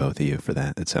both of you for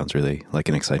that. It sounds really like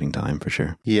an exciting time for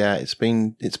sure. Yeah, it's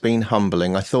been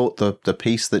humbling. I thought the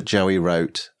piece that Joey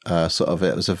wrote, it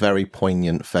was a very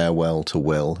poignant farewell to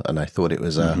Will, and I thought it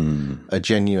was a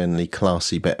genuinely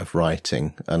classy bit of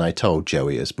writing. And I told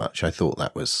Joey as much. I thought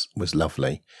that was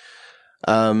lovely.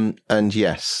 And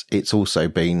yes, it's also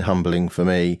been humbling for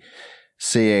me,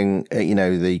 seeing,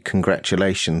 the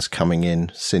congratulations coming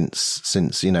in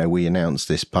since, we announced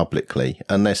this publicly,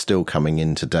 and they're still coming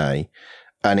in today.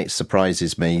 And it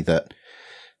surprises me that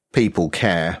people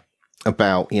care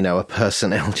about, a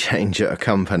personnel change at a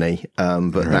company.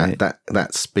 But right.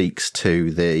 that speaks to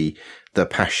the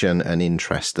passion and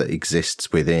interest that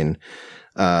exists within,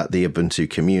 the Ubuntu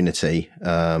community,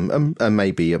 and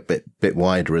maybe a bit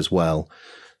wider as well.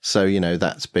 So,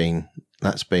 that's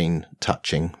been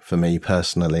touching for me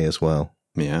personally as well.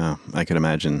 Yeah, I could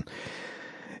imagine.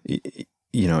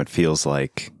 It feels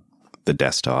like the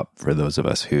desktop, for those of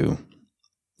us who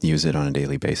use it on a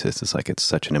daily basis, is like it's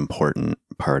such an important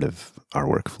part of our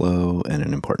workflow and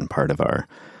an important part of our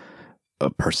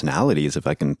personalities, if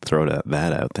I can throw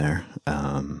that out there.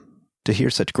 To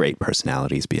hear such great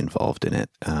personalities be involved in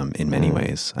it, in many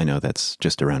ways. I know that's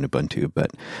just around Ubuntu, but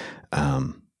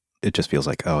it just feels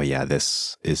like, oh yeah,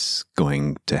 this is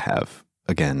going to have,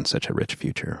 again, such a rich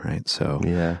future, right? So,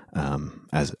 yeah.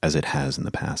 As it has in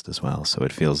the past as well. So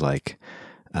it feels like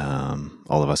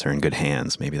all of us are in good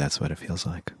hands. Maybe that's what it feels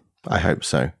like. I hope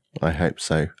so.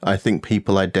 I think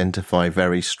people identify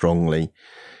very strongly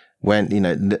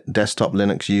when, desktop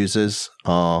Linux users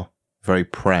are very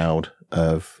proud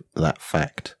of that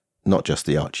fact. Not just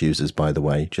the Arch users, by the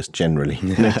way, just generally.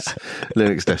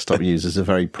 Linux desktop users are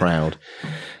very proud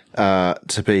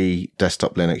to be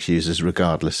desktop Linux users,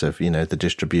 regardless of, the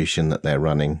distribution that they're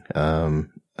running.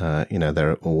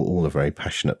 They're all a very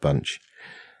passionate bunch.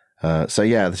 So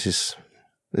yeah, this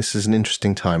is an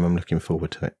interesting time. I'm looking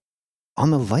forward to it. On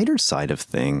the lighter side of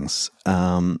things,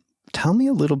 tell me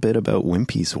a little bit about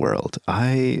Wimpy's World.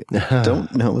 I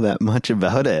don't know that much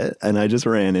about it, and I just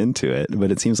ran into it,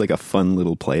 but it seems like a fun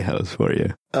little playhouse for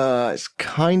you. It's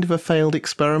kind of a failed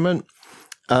experiment.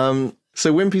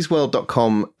 So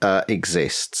wimpysworld.com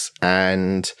exists,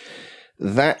 and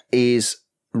that is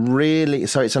really,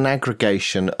 so it's an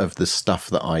aggregation of the stuff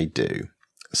that I do.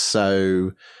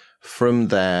 So from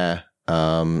there,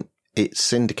 it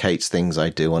syndicates things I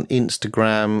do on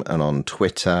Instagram and on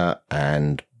Twitter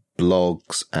and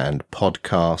blogs and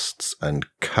podcasts and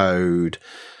code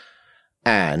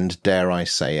and, dare I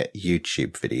say it,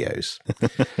 YouTube videos.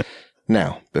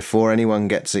 Now, before anyone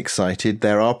gets excited,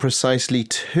 there are precisely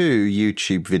 2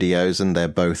 YouTube videos, and they're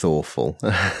both awful.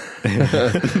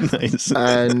 Nice.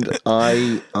 And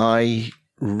I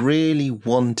really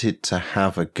wanted to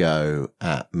have a go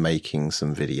at making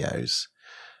some videos,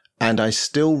 and I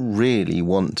still really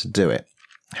want to do it.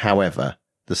 However,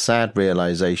 the sad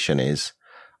realization is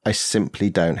I simply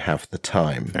don't have the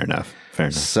time. Fair enough.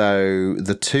 So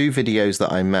the 2 videos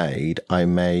that I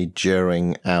made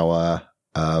during our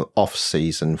off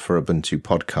season for Ubuntu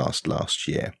podcast last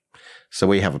year. So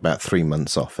we have about 3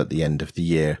 months off at the end of the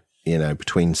year,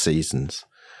 between seasons.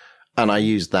 And I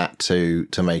used that to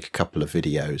make a couple of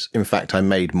videos. In fact, I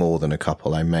made more than a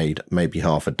couple. I made maybe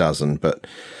half a dozen, but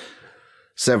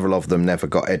several of them never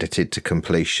got edited to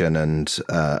completion, and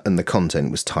the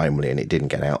content was timely and it didn't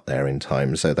get out there in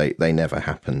time, so they never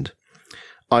happened.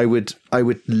 I would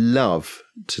love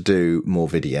to do more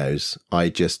videos. I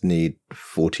just need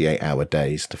 48-hour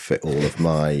days to fit all of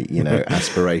my,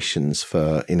 aspirations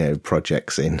for,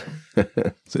 projects in.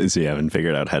 So you haven't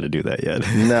figured out how to do that yet?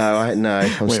 No.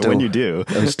 When you do.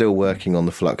 I'm still working on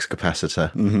the flux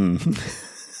capacitor.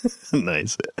 Mm-hmm.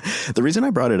 Nice. The reason I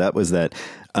brought it up was that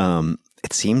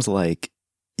it seems like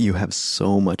you have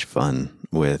so much fun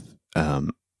with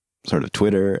sort of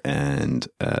Twitter and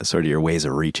sort of your ways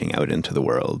of reaching out into the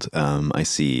world. I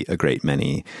see a great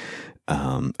many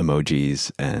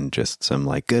emojis and just some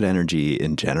like good energy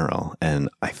in general. And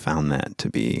I found that to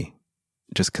be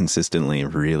just consistently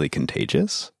really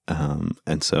contagious.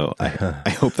 And so I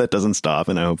hope that doesn't stop,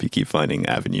 and I hope you keep finding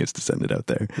avenues to send it out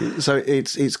there. So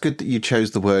it's good that you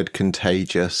chose the word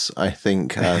contagious. I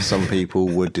think some people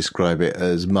would describe it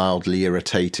as mildly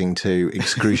irritating to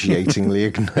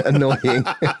excruciatingly annoying.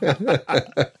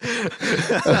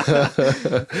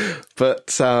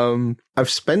 But I've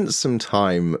spent some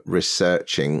time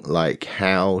researching like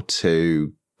how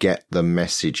to get the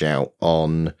message out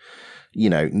on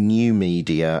new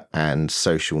media and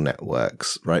social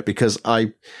networks, right? Because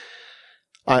I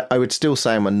would still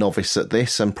say I'm a novice at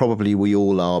this, and probably we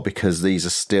all are, because these are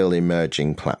still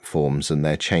emerging platforms and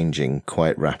they're changing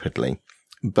quite rapidly.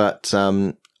 But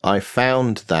I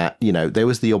found that, there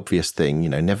was the obvious thing,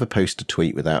 never post a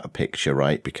tweet without a picture,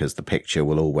 right? Because the picture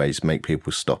will always make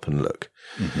people stop and look.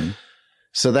 Mm-hmm.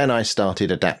 So then I started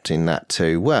adapting that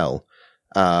to,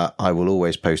 I will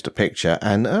always post a picture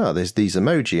and, there's these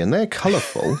emoji and they're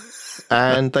colourful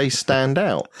and they stand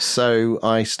out. So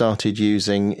I started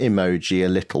using emoji a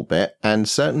little bit, and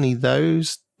certainly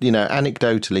those,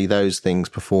 anecdotally, those things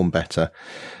perform better.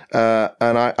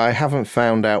 And I haven't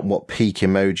found out what peak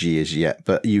emoji is yet,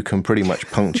 but you can pretty much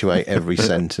punctuate every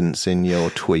sentence in your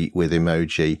tweet with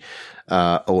emoji,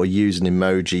 or use an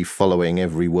emoji following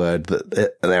every word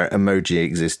that their emoji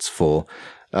exists for.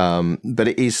 But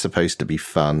it is supposed to be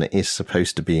fun. It is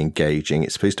supposed to be engaging.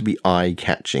 It's supposed to be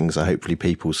eye-catching, so hopefully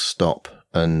people stop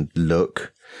and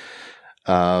look.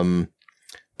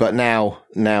 But now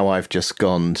I've just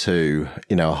gone to,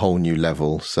 a whole new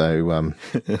level. So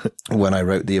when I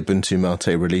wrote the Ubuntu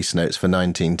Mate release notes for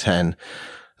 1910,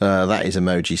 that is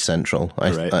emoji central.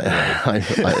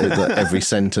 Every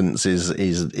sentence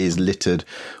is littered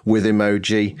with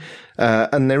emoji.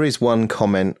 And there is one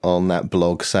comment on that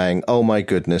blog saying, "Oh my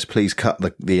goodness, please cut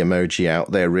the emoji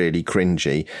out. They're really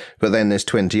cringy." But then there's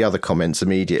 20 other comments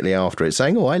immediately after it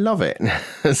saying, "Oh, I love it."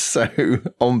 So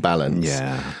on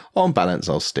balance,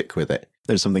 I'll stick with it.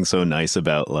 There's something so nice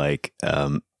about like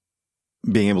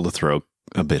being able to throw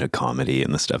a bit of comedy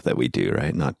in the stuff that we do,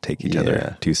 right? Not take each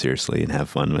other too seriously and have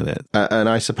fun with it. And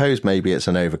I suppose maybe it's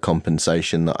an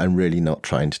overcompensation that I'm really not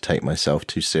trying to take myself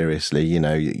too seriously.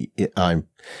 I'm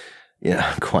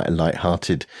quite a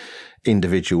light-hearted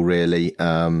individual, really.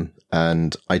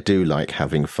 And I do like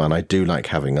having fun. I do like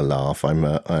having a laugh.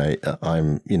 I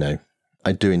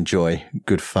do enjoy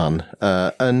good fun.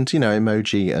 And,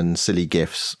 emoji and silly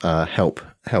GIFs, help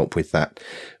with that.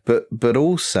 But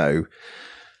also,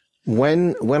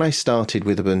 when I started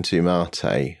with Ubuntu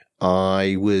Mate,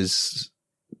 I was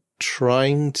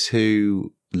trying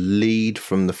to lead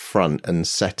from the front and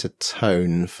set a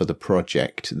tone for the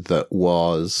project that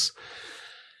was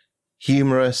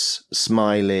humorous,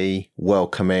 smiley,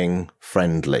 welcoming,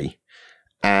 friendly.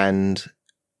 And,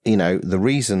 the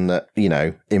reason that,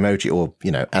 emoji, or,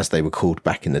 as they were called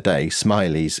back in the day,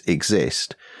 smileys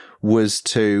exist, was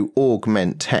to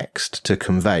augment text to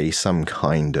convey some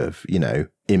kind of,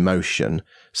 emotion,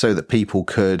 so that people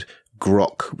could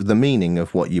grok the meaning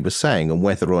of what you were saying, and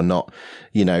whether or not,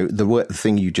 the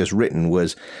thing you just written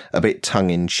was a bit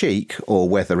tongue-in-cheek, or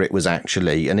whether it was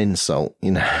actually an insult,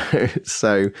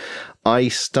 So I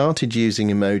started using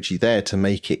emoji there to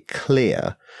make it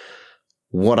clear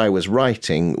what I was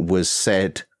writing was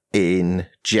said in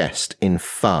jest, in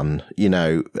fun, in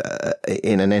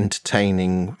an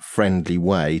entertaining, friendly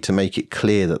way, to make it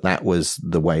clear that that was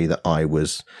the way that I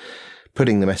was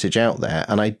putting the message out there.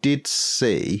 And I did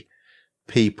see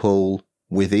people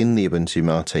within the Ubuntu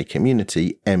Mate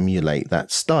community emulate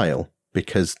that style,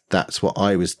 because that's what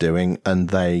I was doing, and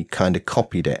they kind of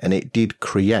copied it, and it did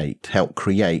help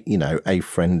create, a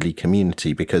friendly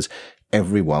community, because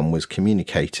everyone was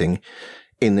communicating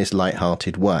in this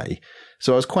light-hearted way.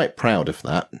 So I was quite proud of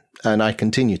that, and I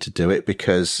continue to do it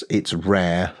because it's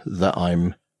rare that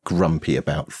I'm grumpy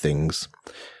about things.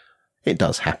 It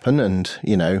does happen, and,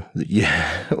 you'll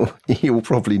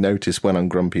probably notice when I'm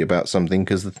grumpy about something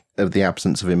because of the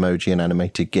absence of emoji and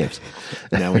animated GIFs.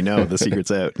 Now we know the secret's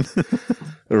out.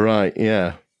 Right,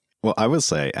 yeah. Well, I will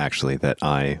say, actually, that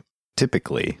I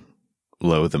typically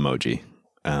loathe emoji.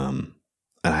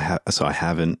 I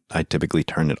typically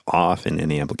turn it off in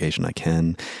any application I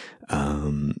can.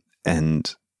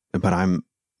 But I'm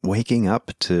waking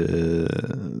up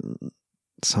to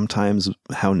sometimes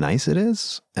how nice it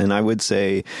is. And I would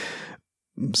say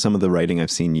some of the writing I've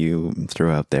seen you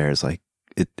throw out there is like,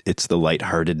 it's the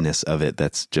lightheartedness of it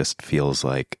that's just feels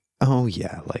like, oh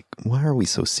yeah, like why are we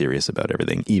so serious about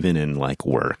everything, even in like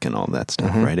work and all that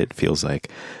stuff, right? It feels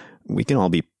like we can all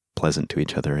be pleasant to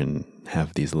each other and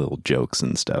have these little jokes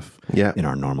and stuff in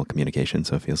our normal communication.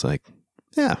 So it feels like,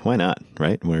 yeah, why not,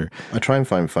 right? I try and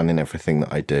find fun in everything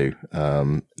that I do.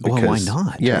 Well, why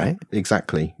not? Yeah, right?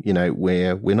 Exactly. You know,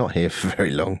 we're not here for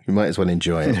very long. You might as well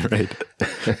enjoy it. Right.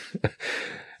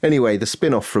 Anyway, the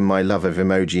spin-off from my love of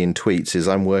emoji in tweets is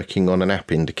I'm working on an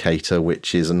app indicator,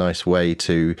 which is a nice way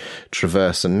to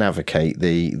traverse and navigate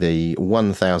the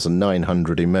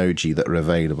 1,900 emoji that are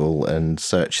available and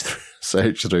search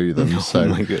through them. Oh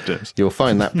my goodness. You'll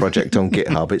find that project on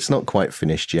GitHub. It's not quite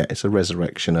finished yet. It's a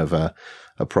resurrection of a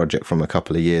project from a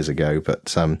couple of years ago,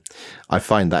 but I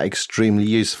find that extremely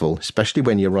useful, especially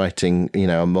when you're writing,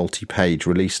 a multi-page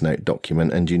release note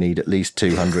document and you need at least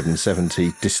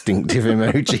 270 distinctive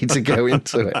emoji to go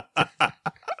into it.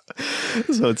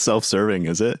 So it's self-serving,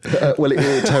 is it? Well,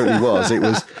 it totally was. It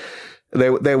was.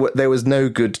 There was no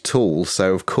good tool,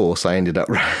 so of course I ended up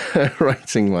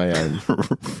writing my own.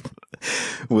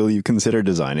 Will you consider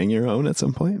designing your own at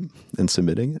some point and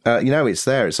submitting it? It's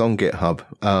there. It's on GitHub.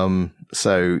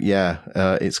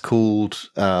 It's called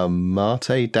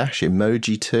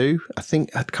Mate-Emoji 2. I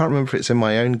can't remember if it's in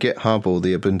my own GitHub or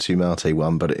the Ubuntu Mate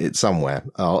one, but it's somewhere.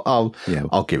 I'll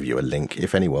give you a link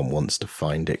if anyone wants to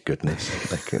find it. Goodness,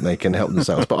 they can help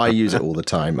themselves. But I use it all the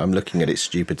time. I'm looking at its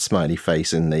stupid smiley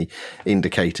face in the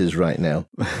indicators right now.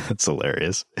 That's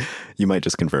hilarious. You might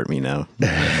just convert me now.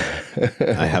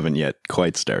 I haven't yet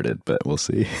quite started, but we'll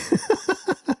see.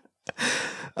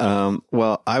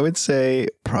 Well, I would say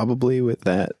probably with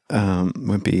that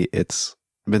it's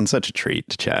been such a treat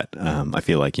to chat. I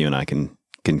feel like you and I can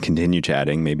continue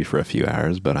chatting maybe for a few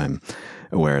hours, but I'm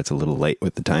aware it's a little late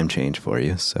with the time change for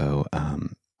you. So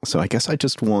I guess I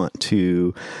just want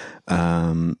to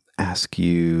ask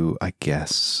you, I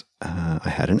guess I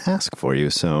had an ask for you.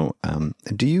 So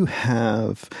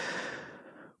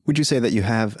would you say that you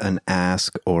have an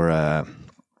ask or a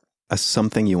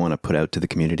something you want to put out to the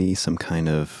community, some kind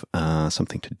of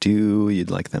something to do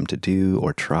you'd like them to do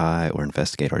or try or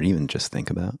investigate or even just think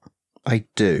about? I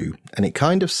do. And it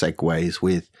kind of segues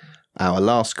with our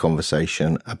last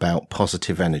conversation about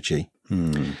positive energy.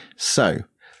 So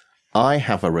I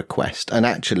have a request, and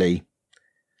actually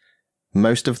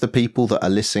most of the people that are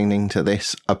listening to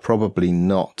this are probably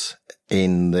not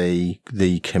in the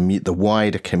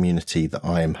wider community that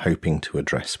I am hoping to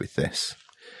address with this.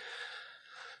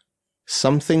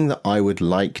 Something that I would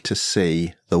like to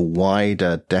see the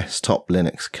wider desktop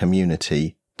Linux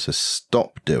community to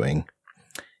stop doing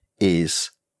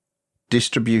is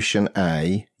distribution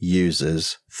A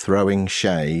users throwing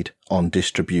shade on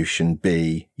distribution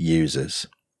B users.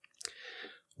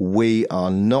 We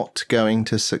are not going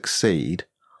to succeed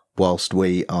whilst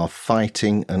we are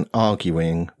fighting and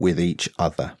arguing with each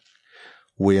other.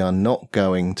 We are not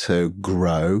going to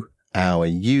grow our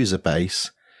user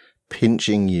base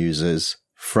pinching users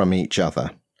from each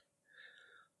other.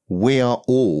 We are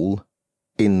all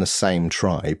in the same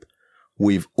tribe.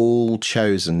 We've all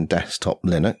chosen desktop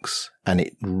Linux, and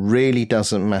it really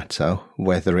doesn't matter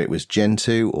whether it was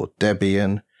Gentoo or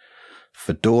Debian,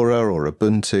 Fedora or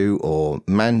Ubuntu or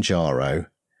Manjaro.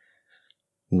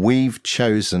 We've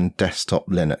chosen desktop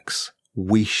Linux.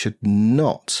 We should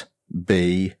not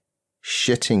be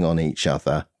shitting on each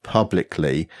other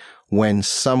publicly when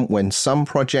some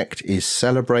project is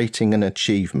celebrating an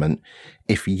achievement.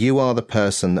 If you are the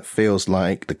person that feels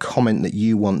like the comment that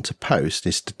you want to post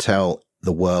is to tell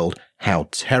the world how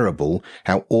terrible,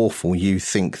 how awful you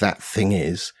think that thing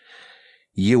is,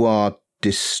 you are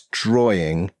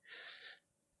destroying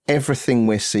everything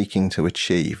we're seeking to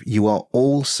achieve. You are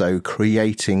also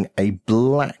creating a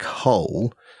black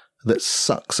hole that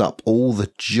sucks up all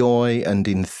the joy and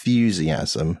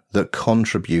enthusiasm that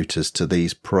contributors to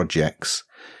these projects,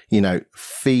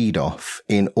 feed off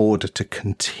in order to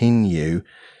continue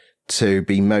to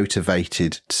be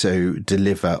motivated to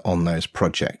deliver on those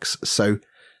projects. So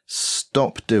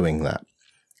stop doing that.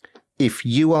 If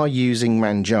you are using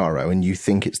Manjaro and you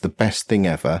think it's the best thing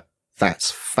ever, that's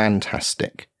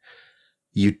fantastic.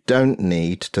 You don't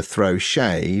need to throw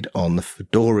shade on the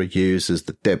Fedora users,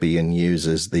 the Debian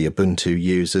users, the Ubuntu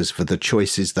users for the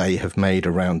choices they have made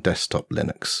around desktop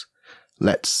Linux.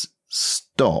 Let's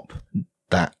stop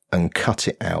that and cut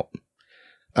it out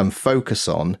and focus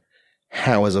on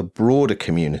how as a broader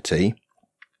community,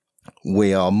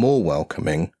 we are more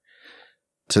welcoming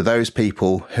to those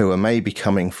people who are maybe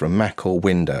coming from Mac or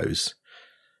Windows,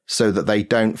 so that they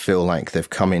don't feel like they've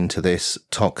come into this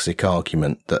toxic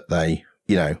argument that they,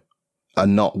 are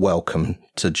not welcome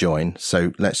to join.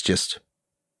 So let's just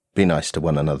be nice to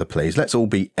one another, please. Let's all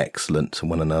be excellent to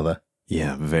one another.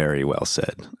 Yeah, very well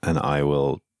said. And I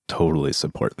will totally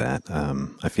support that.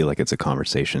 I feel like it's a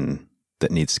conversation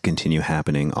that needs to continue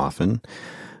happening often.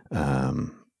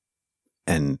 And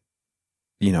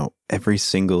every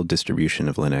single distribution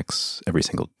of Linux, every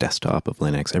single desktop of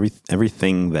Linux,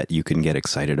 everything that you can get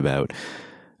excited about,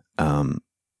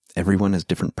 everyone has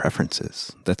different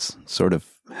preferences. That's sort of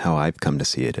how I've come to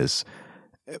see it, is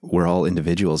we're all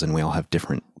individuals and we all have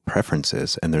different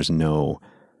preferences, and there's no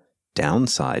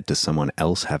downside to someone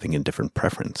else having a different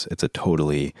preference. It's a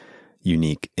totally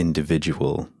unique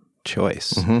individual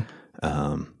choice.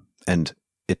 Mm-hmm. And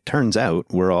it turns out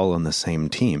we're all on the same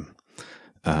team.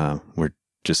 We're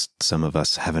just, some of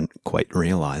us haven't quite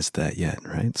realized that yet,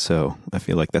 right? So I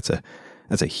feel like that's a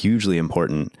hugely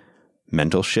important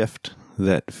mental shift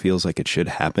that feels like it should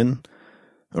happen,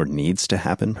 or needs to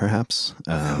happen, perhaps.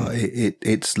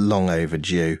 It's long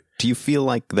overdue. Do you feel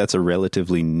like that's a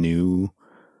relatively new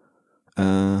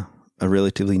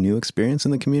experience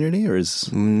in the community, or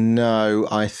is? No,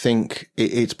 I think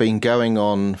it's been going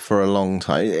on for a long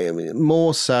time.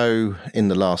 More so in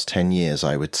the last 10 years,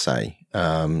 I would say.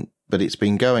 But it's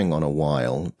been going on a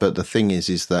while. But the thing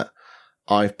is that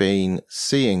I've been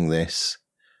seeing this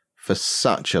for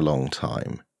such a long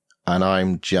time, and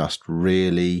I'm just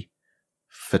really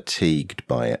fatigued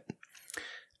by it.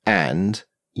 And,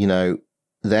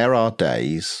 there are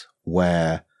days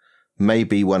where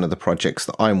maybe one of the projects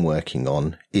that I'm working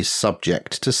on is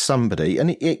subject to somebody,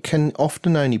 and it can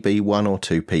often only be one or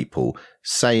two people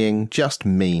saying just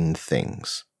mean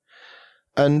things.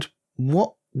 And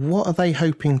what are they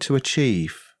hoping to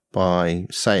achieve by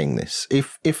saying this?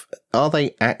 If are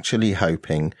they actually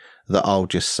hoping that I'll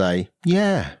just say,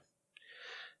 yeah,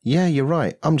 you're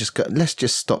right. Let's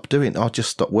just stop doing it. I'll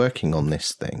just stop working on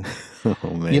this thing.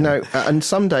 Oh, man. And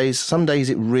some days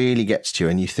it really gets to you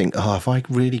and you think, have I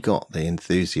really got the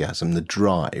enthusiasm, the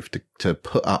drive to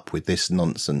put up with this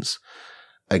nonsense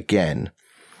again?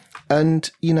 And,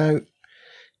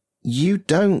 you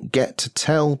don't get to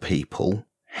tell people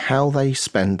how they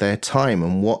spend their time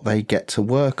and what they get to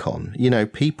work on.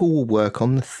 People will work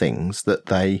on the things that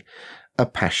they are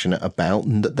passionate about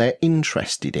and that they're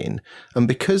interested in. And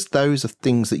because those are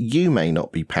things that you may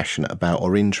not be passionate about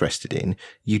or interested in,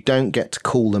 you don't get to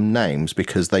call them names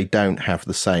because they don't have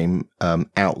the same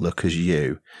outlook as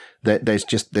you.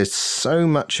 There's so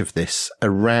much of this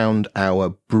around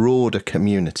our broader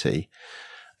community.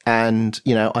 And,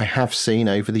 I have seen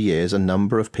over the years a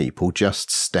number of people just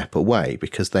step away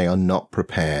because they are not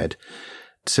prepared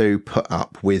to put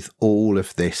up with all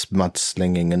of this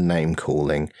mudslinging and name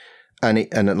calling.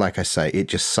 And like I say, it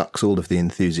just sucks all of the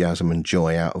enthusiasm and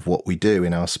joy out of what we do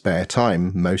in our spare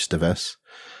time, most of us.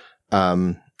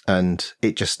 And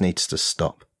it just needs to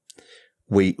stop.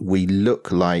 We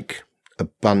look like a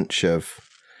bunch of,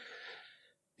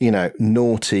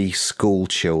 naughty school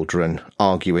children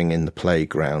arguing in the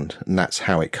playground. And that's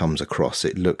how it comes across.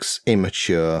 It looks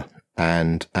immature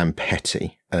and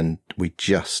petty, and we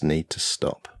just need to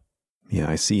stop. Yeah,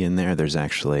 I see in there's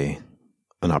actually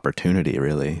an opportunity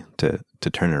really to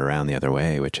turn it around the other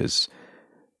way, which is,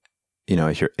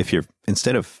 if you're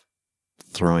instead of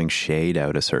throwing shade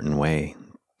out a certain way,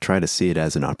 try to see it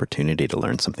as an opportunity to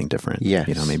learn something different.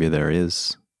 Yes. Maybe there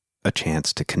is a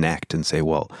chance to connect and say,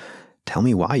 well, tell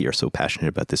me why you're so passionate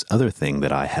about this other thing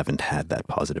that I haven't had that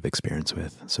positive experience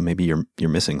with. So maybe you're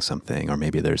missing something, or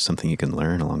maybe there's something you can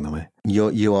learn along the way.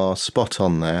 You are spot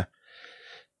on there.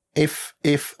 If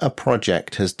a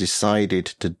project has decided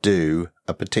to do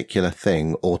a particular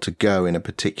thing or to go in a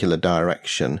particular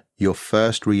direction, your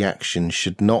first reaction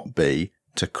should not be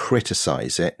to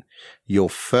criticize it. Your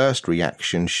first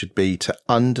reaction should be to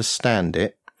understand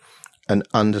it and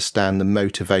understand the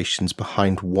motivations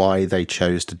behind why they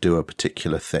chose to do a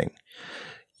particular thing.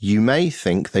 You may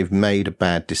think they've made a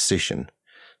bad decision,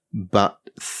 but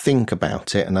think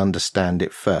about it and understand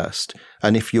it first.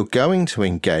 And if you're going to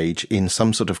engage in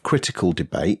some sort of critical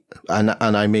debate, and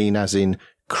I mean as in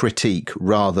critique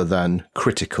rather than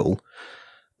critical,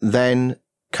 then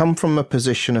come from a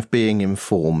position of being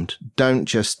informed. Don't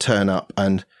just turn up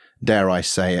and, dare I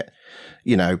say it,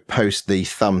 post the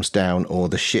thumbs down or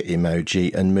the shit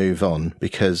emoji and move on,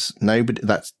 because nobody,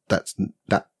 that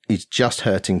is just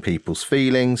hurting people's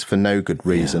feelings for no good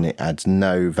reason. It adds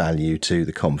no value to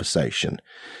the conversation.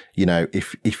 You know,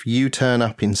 if you turn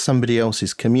up in somebody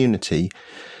else's community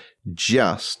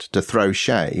just to throw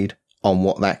shade on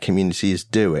what that community is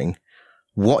doing,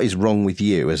 what is wrong with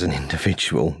you as an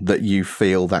individual that you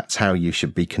feel that's how you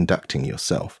should be conducting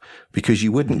yourself? Because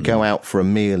you wouldn't go out for a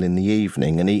meal in the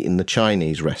evening and eat in the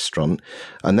Chinese restaurant,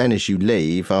 and then as you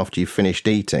leave, after you've finished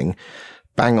eating,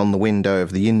 bang on the window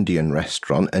of the Indian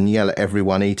restaurant and yell at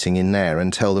everyone eating in there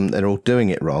and tell them they're all doing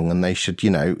it wrong and they should,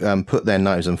 put their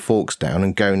knives and forks down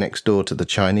and go next door to the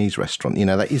Chinese restaurant. You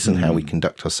know, that isn't how we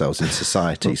conduct ourselves in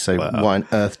society. So why on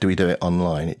earth do we do it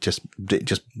online? It just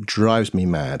drives me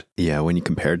mad. Yeah, when you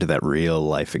compare it to that real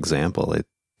life example, it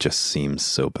just seems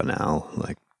so banal.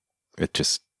 Like, it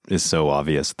just is so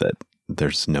obvious that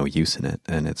there's no use in it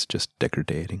and it's just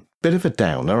degrading. Bit of a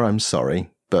downer, I'm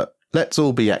sorry, but let's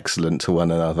all be excellent to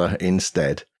one another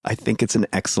instead. I think it's an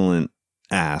excellent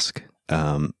ask.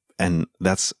 And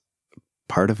that's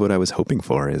part of what I was hoping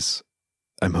for is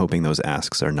I'm hoping those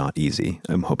asks are not easy.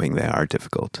 I'm hoping they are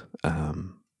difficult,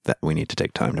 that we need to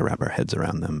take time to wrap our heads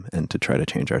around them and to try to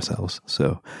change ourselves.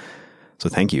 So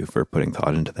thank you for putting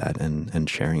thought into that and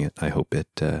sharing it. I hope it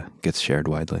gets shared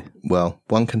widely. Well,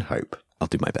 one can hope. I'll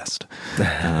do my best.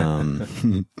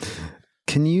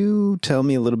 Can you tell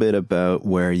me a little bit about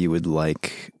where you would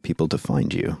like people to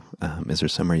find you? Is there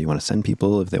somewhere you want to send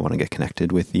people if they want to get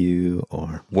connected with you?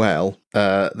 Or Well,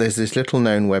 there's this little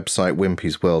known website,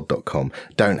 wimpiesworld.com.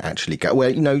 Don't actually go. Well,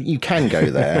 you can go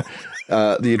there.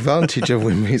 The advantage of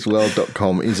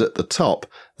wimpiesworld.com is at the top,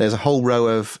 there's a whole row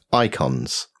of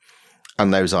icons.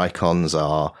 And those icons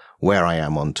are where I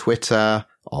am on Twitter,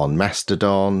 on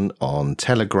Mastodon, on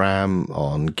Telegram,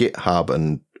 on GitHub,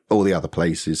 and all the other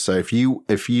places. So if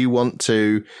you want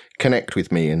to connect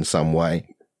with me in some way,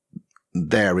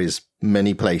 there is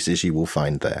many places you will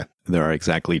find there. There are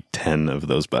exactly 10 of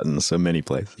those buttons, so many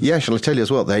places. Yeah, shall I tell you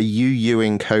as well? They're UU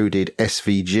encoded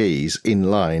SVGs in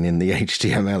line in the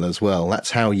HTML as well.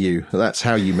 That's how you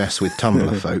mess with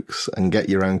Tumblr, folks, and get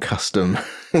your own custom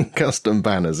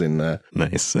banners in there.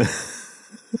 Nice.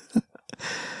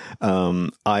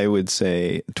 I would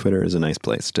say Twitter is a nice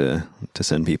place to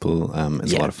send people.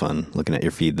 It's a lot of fun looking at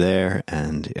your feed there,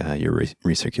 and you're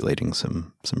recirculating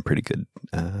some pretty good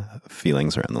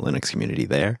feelings around the Linux community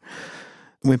there.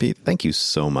 Wimpy, thank you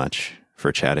so much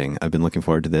for chatting. I've been looking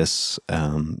forward to this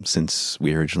since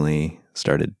we originally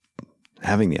started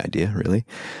having the idea, really,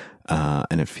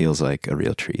 and it feels like a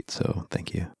real treat. So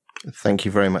thank you. Thank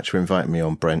you very much for inviting me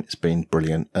on, Brent. It's been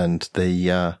brilliant, and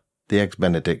the Eggs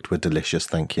Benedict were delicious,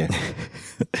 thank you.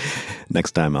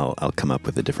 Next time I'll come up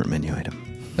with a different menu item.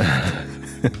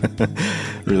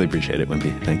 Really appreciate it,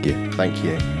 Wimpy. Thank you. Thank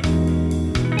you.